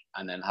bike,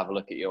 and then have a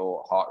look at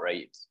your heart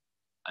rate,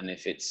 and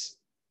if it's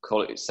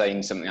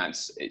saying something that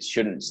it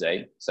shouldn't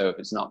say. So if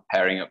it's not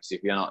pairing up, so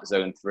if you're not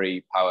zone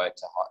 3 power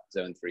to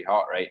zone 3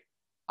 heart rate,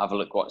 have a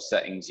look what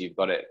settings you've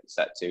got it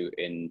set to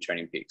in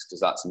Training Peaks, because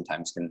that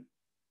sometimes can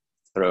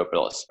throw up a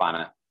little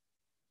spanner.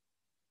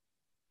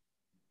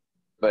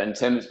 But in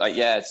terms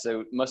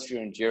so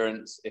muscular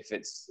endurance,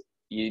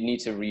 you need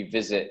to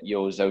revisit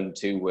your zone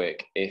 2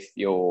 work if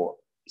you're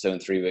zone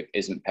 3 work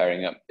isn't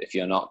pairing up, if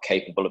you're not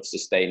capable of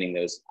sustaining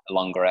those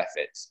longer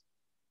efforts,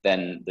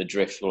 then the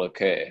drift will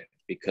occur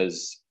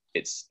because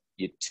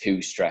you're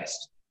too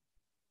stressed.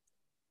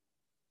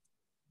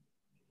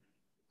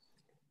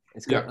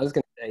 It's good. I was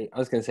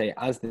going to say,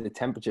 as the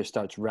temperature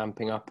starts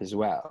ramping up as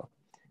well,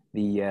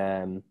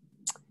 I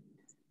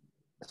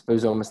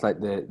suppose almost like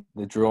the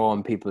draw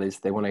on people is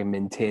they want to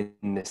maintain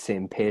the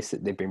same pace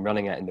that they've been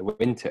running at in the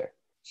winter,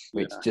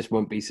 which just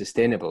won't be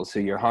sustainable. So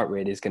your heart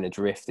rate is going to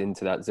drift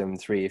into that zone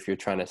 3 if you're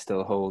trying to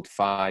still hold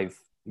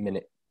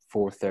 5-minute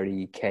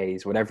 4:30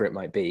 Ks, whatever it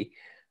might be.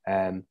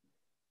 And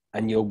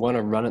you'll want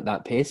to run at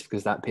that pace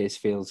because that pace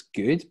feels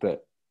good.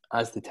 But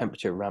as the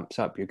temperature ramps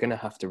up, you're going to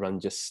have to run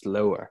just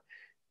slower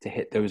to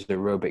hit those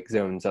aerobic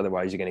zones.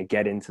 Otherwise, you're going to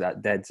get into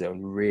that dead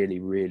zone gray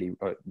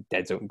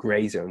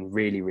zone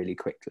really, really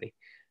quickly.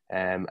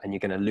 And you're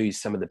going to lose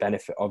some of the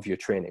benefit of your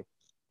training.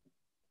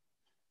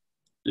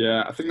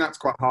 Yeah, I think that's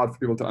quite hard for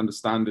people to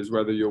understand, is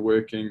whether you're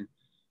working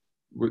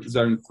with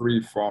zone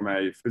 3 from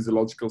a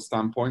physiological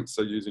standpoint,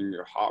 so using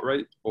your heart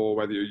rate, or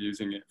whether you're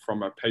using it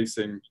from a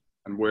pacing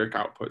and work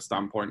output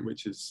standpoint,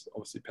 which is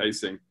obviously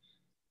pacing.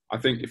 I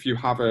think if you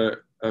have a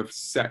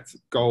set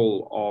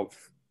goal of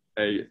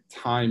a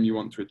time you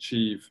want to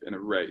achieve in a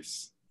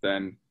race,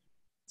 then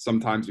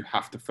sometimes you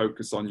have to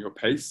focus on your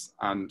pace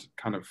and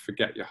kind of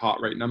forget your heart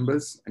rate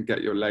numbers and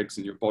get your legs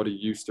and your body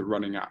used to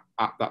running at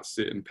that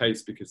certain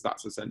pace, because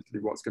that's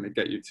essentially what's going to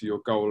get you to your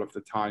goal of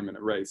the time in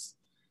a race.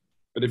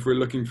 But if we're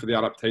looking for the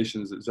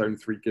adaptations that zone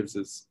 3 gives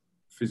us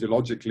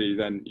physiologically,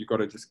 then you've got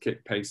to just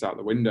kick pace out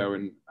the window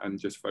and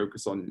just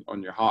focus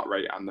on your heart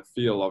rate and the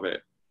feel of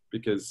it,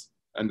 because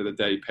end of the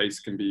day, pace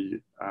can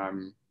be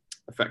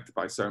affected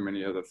by so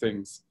many other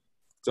things.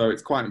 So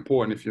it's quite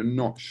important, if you're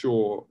not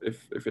sure,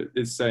 if it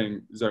is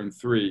saying zone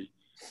 3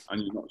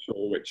 and you're not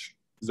sure which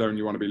zone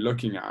you want to be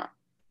looking at,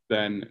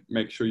 then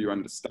make sure you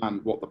understand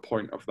what the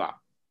point of that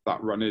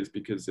run is,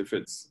 because if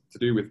it's to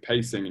do with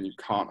pacing and you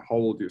can't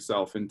hold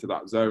yourself into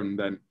that zone,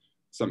 then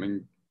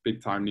something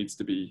big time needs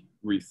to be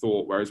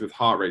rethought. Whereas with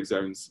heart rate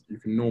zones, you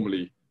can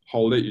normally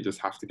hold it, you just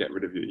have to get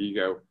rid of your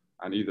ego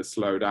and either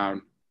slow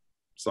down,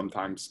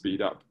 sometimes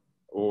speed up,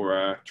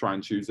 or try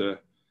and choose a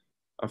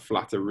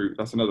flatter route.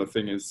 That's another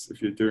thing, is if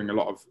you're doing a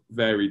lot of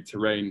varied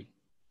terrain,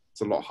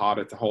 it's a lot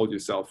harder to hold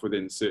yourself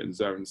within certain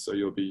zones, so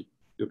you'll be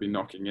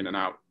knocking in and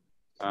out,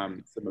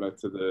 similar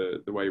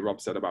to the way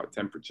Rob said about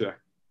temperature.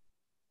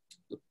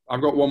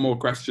 I've got one more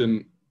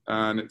question,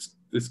 and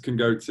this can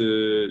go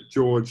to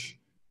George,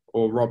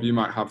 or Rob, you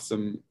might have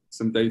some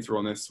data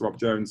on this, Rob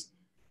Jones.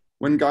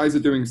 When guys are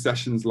doing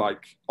sessions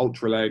like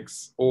ultra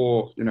legs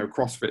or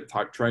CrossFit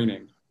type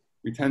training,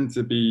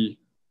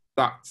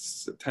 that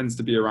tends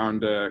to be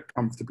around a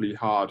comfortably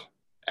hard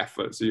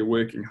effort. So you're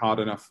working hard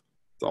enough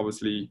to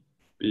obviously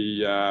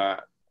be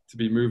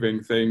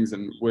moving things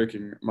and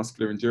working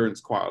muscular endurance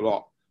quite a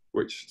lot,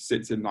 which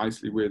sits in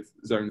nicely with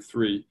zone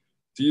 3.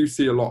 Do you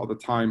see a lot of the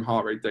time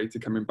heart rate data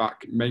coming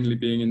back mainly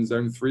being in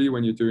zone 3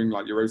 when you're doing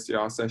like your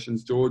OCR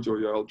sessions, George, or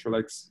your ultra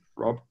legs,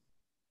 Rob?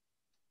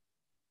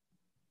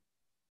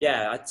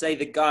 Yeah, I'd say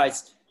the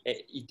guys,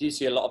 you do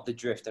see a lot of the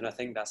drift, and I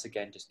think that's,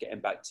 again, just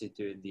getting back to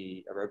doing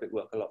the aerobic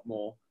work a lot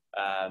more.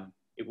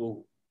 It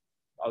will,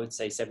 I would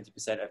say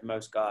 70% of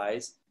most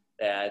guys,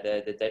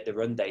 the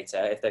run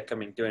data, if they're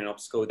doing an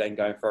obstacle, then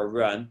going for a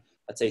run,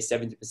 I'd say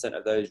 70%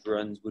 of those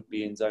runs would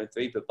be in zone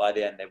 3, but by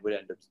the end they would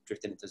end up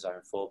drifting into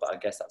zone 4. But I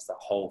guess that's the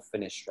whole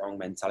finish strong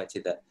mentality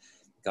that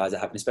guys are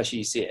having, especially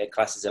you see it at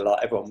classes a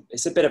lot. Everyone,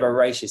 it's a bit of a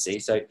race, you see.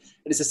 So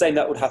it's the same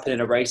that would happen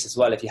in a race as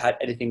well. If you had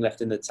anything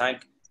left in the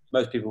tank,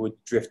 most people would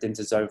drift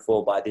into zone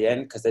 4 by the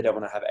end because they don't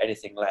want to have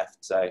anything left.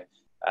 So,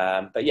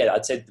 but yeah,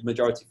 I'd say the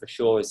majority for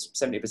sure is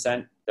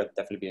 70%. They'll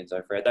definitely be in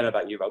zone 3. I don't know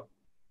about you, Rob.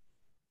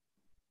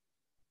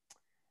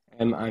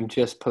 I'm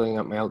just pulling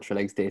up my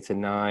Ultralegs data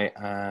now,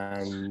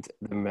 and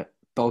the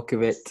bulk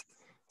of it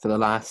for the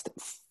last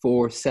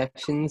 4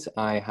 sessions,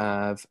 I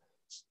have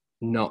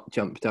not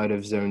jumped out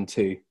of zone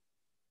 2.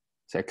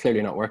 So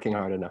clearly not working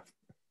hard enough.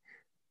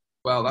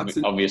 Well, that's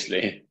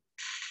obviously.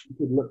 You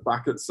could look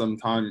back at some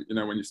time,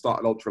 when you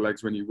started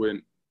Ultralegs, when you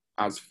weren't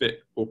as fit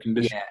or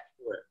conditioned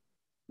for it,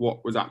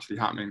 what was actually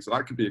happening. So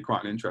that could be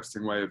quite an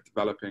interesting way of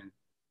developing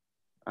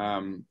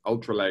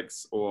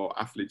Ultralegs, or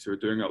athletes who are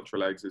doing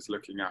Ultralegs, is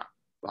looking at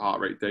the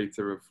heart rate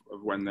data of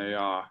when they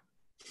are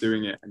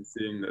doing it and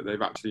seeing that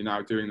they've actually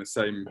now doing the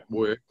same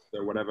work.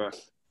 So whatever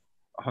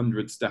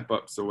 100 step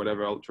ups or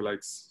whatever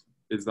Ultralegs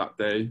is that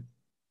day,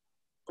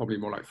 probably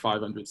more like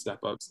 500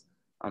 step ups,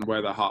 and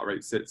where their heart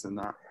rate sits in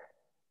that.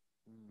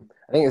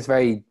 I think it's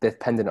very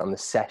dependent on the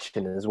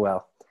session as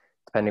well,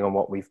 depending on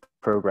what we've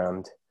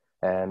programmed.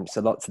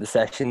 So lots of the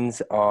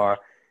sessions are,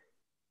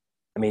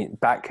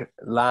 back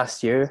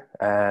last year,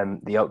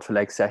 the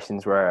Ultraleg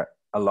sessions were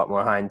a lot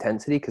more high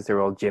intensity because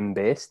they're all gym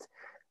based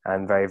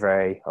and very,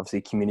 very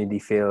obviously community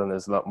feel, and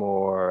there's a lot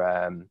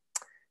more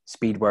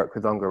speed work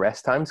with longer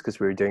rest times because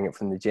we were doing it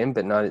from the gym.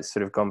 But now it's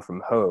sort of gone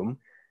from home,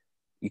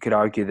 you could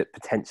argue that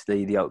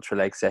potentially the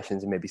Ultraleg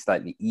sessions are maybe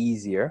slightly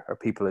easier, or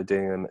people are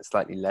doing them at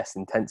slightly less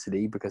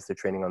intensity because they're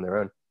training on their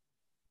own.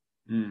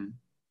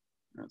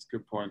 That's a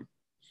good point.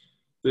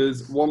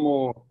 There's one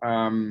more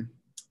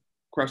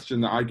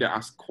question that I get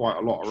asked quite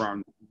a lot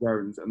around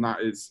zones, and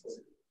that is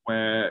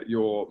where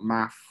your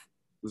math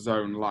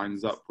zone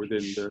lines up within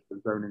the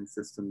zoning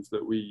systems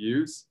that we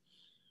use.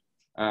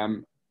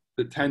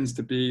 It tends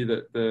to be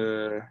that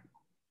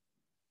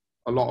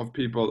a lot of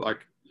people,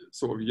 like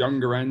sort of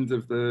younger end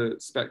of the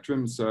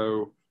spectrum,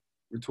 so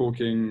we're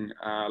talking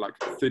like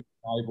 35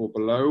 or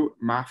below,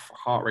 math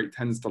heart rate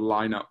tends to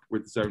line up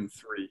with zone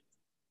 3.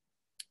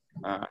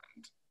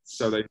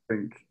 So they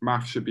think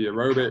math should be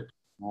aerobic,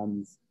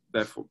 and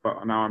therefore,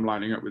 but now I'm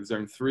lining up with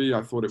zone 3.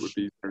 I thought it would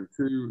be zone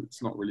 2.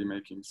 It's not really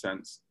making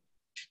sense.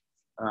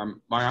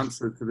 My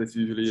answer to this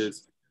usually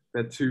is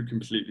they're two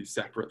completely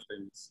separate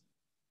things.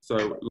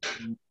 So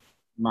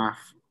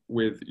math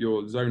with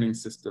your zoning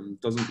system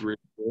doesn't really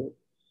work.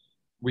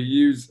 We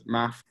use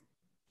math,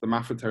 the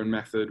Maffetone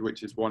method,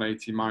 which is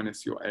 180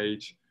 minus your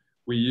age.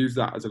 We use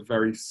that as a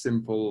very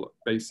simple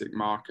basic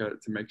marker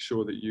to make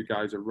sure that you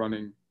guys are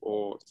running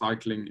or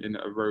cycling in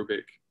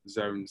aerobic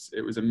zones.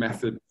 It was a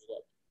method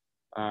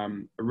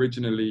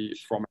originally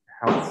from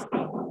health,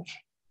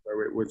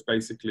 so it was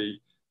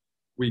basically,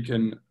 we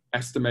can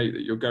estimate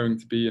that you're going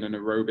to be in an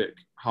aerobic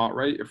heart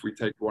rate if we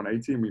take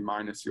 180 and we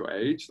minus your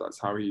age. That's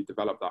how he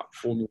developed that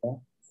formula,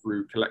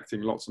 through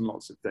collecting lots and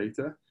lots of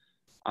data.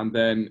 And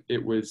then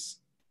it was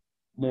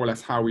more or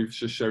less how we've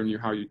just shown you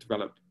how you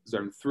develop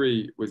zone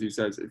 3, was he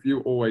says, if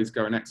you always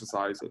go and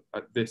exercise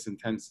at this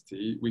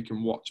intensity, we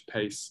can watch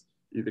pace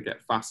either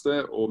get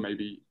faster or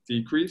maybe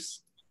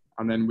decrease.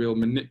 And then we'll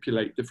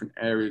manipulate different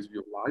areas of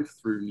your life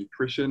through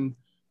nutrition,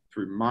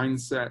 through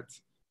mindset,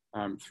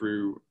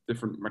 through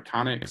different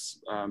mechanics,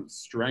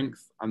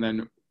 strength. And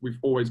then we've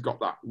always got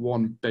that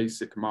one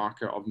basic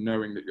marker of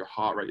knowing that your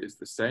heart rate is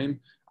the same.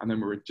 And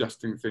then we're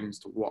adjusting things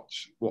to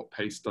watch what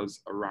pace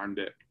does around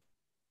it.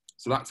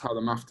 So that's how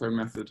the Maffetone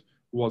method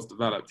was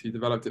developed. He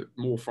developed it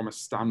more from a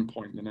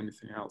standpoint than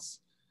anything else.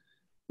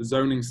 The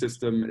zoning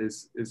system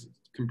is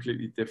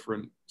completely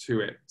different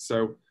to it.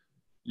 So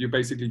you're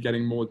basically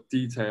getting more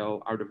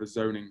detail out of a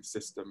zoning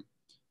system.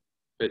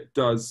 It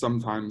does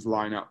sometimes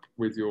line up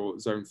with your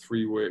zone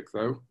 3 work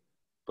though,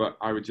 but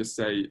I would just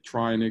say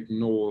try and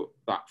ignore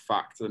that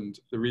fact. And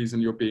the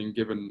reason you're being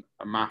given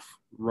a math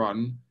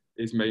run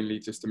is mainly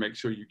just to make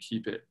sure you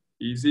keep it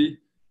easy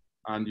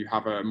and you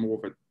have a more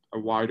of a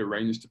wider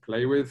range to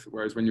play with.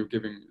 Whereas when you're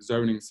giving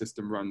zoning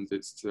system runs,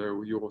 it's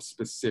to you're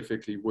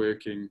specifically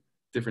working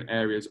different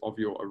areas of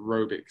your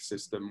aerobic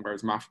system,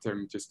 whereas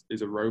Maffetone just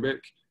is aerobic.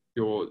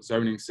 Your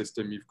zoning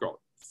system, you've got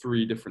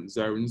 3 different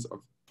zones of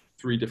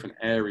 3 different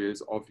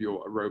areas of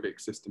your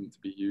aerobic system to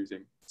be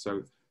using.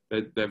 So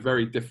they're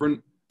very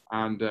different,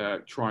 and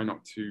try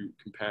not to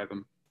compare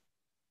them.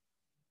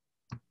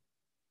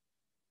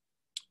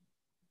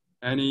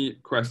 Any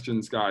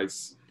questions,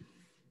 guys?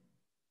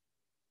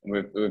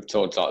 We've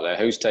talked a lot there.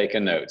 Who's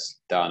taking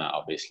notes? Dana,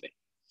 obviously.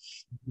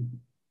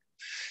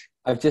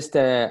 I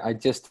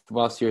just,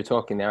 whilst you were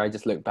talking there, I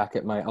just looked back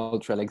at my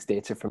Ultralegs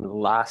data from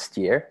last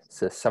year,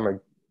 so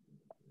summer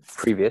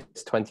previous,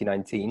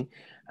 2019,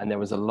 and there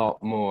was a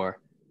lot more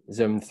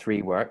zone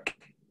 3 work,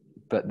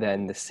 but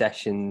then the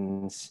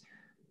sessions,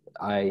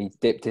 I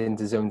dipped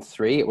into zone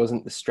 3. It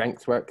wasn't the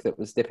strength work that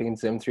was dipping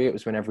into zone 3. It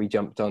was whenever we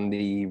jumped on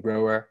the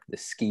rower, the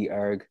ski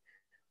erg,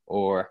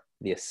 or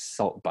the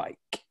assault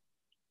bike.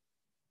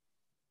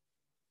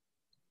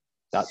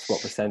 That's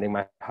what was sending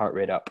my heart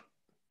rate up.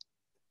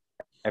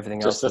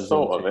 Everything else. Just the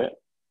thought of it.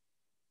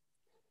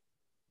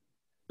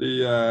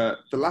 The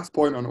last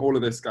point on all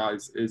of this,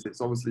 guys, is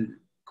it's obviously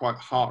quite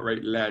heart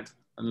rate led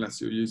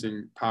unless you're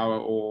using power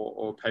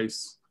or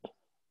pace.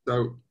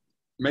 So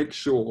make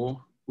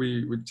sure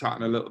we're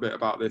chatting a little bit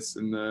about this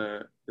in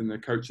the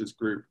coaches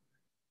group,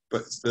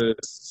 but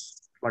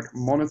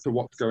monitor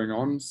what's going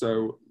on.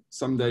 So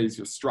some days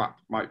your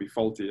strap might be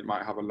faulty. It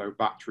might have a low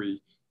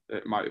battery.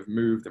 It might have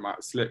moved. It might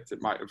have slipped.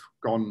 It might have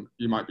gone.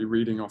 You might be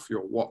reading off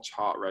your watch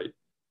heart rate.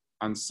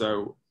 And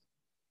so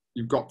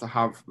you've got to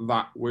have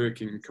that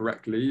working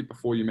correctly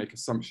before you make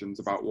assumptions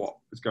about what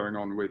is going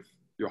on with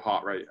your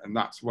heart rate. And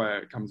that's where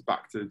it comes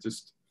back to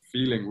just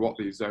feeling what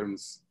these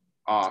zones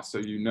are. So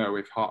you know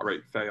if heart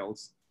rate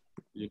fails,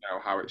 you know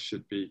how it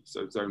should be.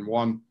 So zone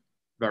 1,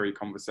 very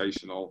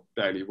conversational,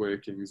 barely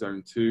working.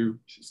 Zone 2, you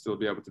should still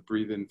be able to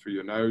breathe in through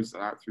your nose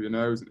and out through your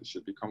nose, and it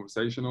should be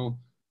conversational.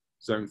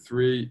 Zone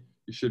 3,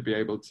 you should be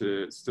able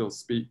to still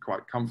speak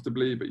quite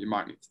comfortably, but you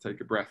might need to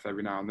take a breath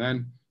every now and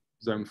then.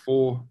 Zone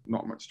 4,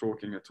 not much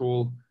talking at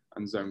all.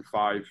 And zone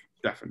 5,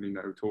 definitely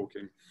no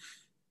talking.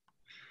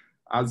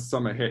 As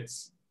summer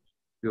hits,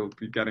 you'll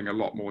be getting a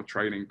lot more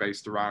training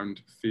based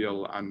around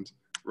feel and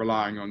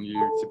relying on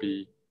you to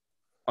be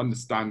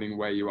understanding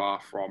where you are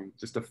from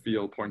just a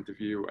feel point of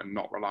view and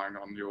not relying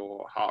on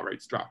your heart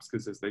rate straps,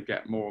 because as they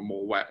get more and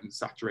more wet and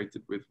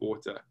saturated with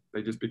water,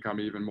 they just become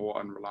even more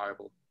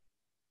unreliable.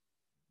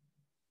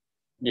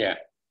 Yeah.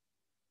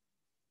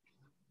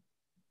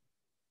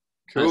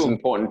 Cool. It's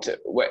important to,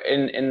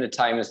 in the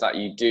times that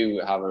you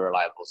do have a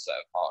reliable set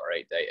of heart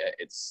rate data,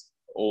 it's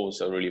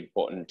also really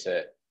important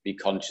to be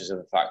conscious of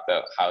the fact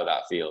that how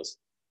that feels.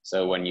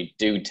 So when you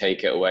do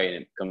take it away and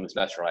it becomes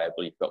less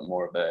reliable, you've got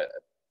more of a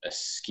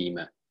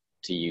schema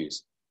to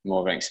use,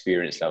 more of an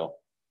experience level.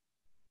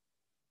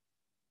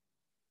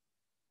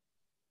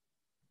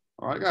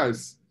 All right,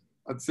 guys,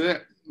 that's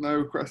it.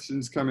 No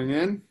questions coming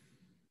in.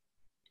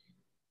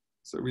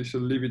 So we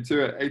shall leave you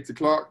to it, 8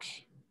 o'clock.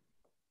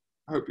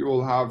 I hope you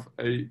all have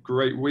a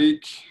great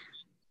week.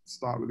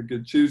 Start with a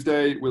good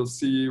Tuesday. We'll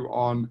see you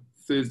on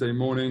Thursday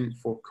morning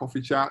for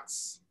coffee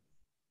chats.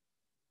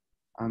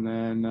 And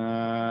then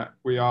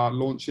we are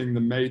launching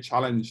the May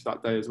challenge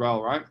that day as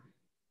well, right?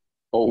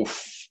 Oh,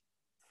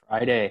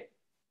 Friday.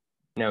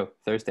 No,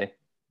 Thursday.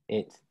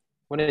 8th.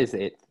 What is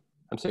it?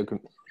 I'm so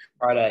confused.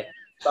 Friday.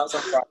 Starts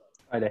on Friday.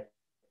 Friday.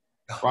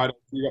 Friday.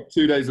 You've got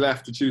 2 days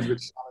left to choose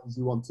which challenge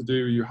you want to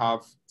do. You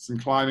have some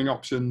climbing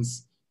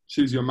options.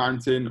 Choose your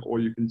mountain, or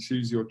you can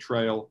choose your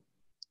trail.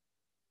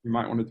 You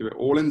might want to do it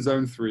all in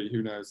zone 3.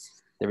 Who knows?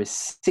 There is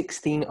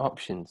 16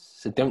 options,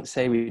 so don't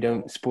say we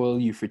don't spoil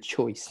you for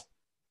choice.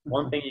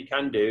 One thing you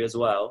can do as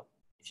well,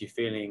 if you're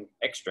feeling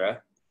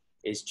extra,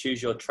 is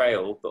choose your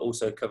trail, but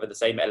also cover the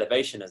same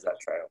elevation as that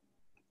trail,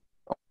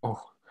 Oh,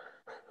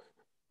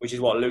 which is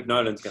what Luke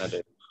Nolan's going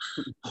to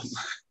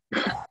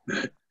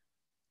do.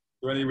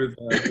 Do any with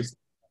all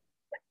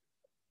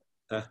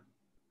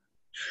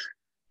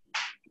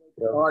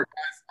right,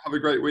 guys. Have a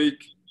great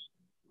week.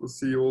 We'll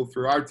see you all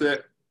throughout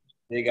it.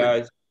 See you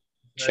guys.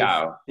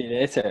 ciao. see you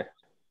later.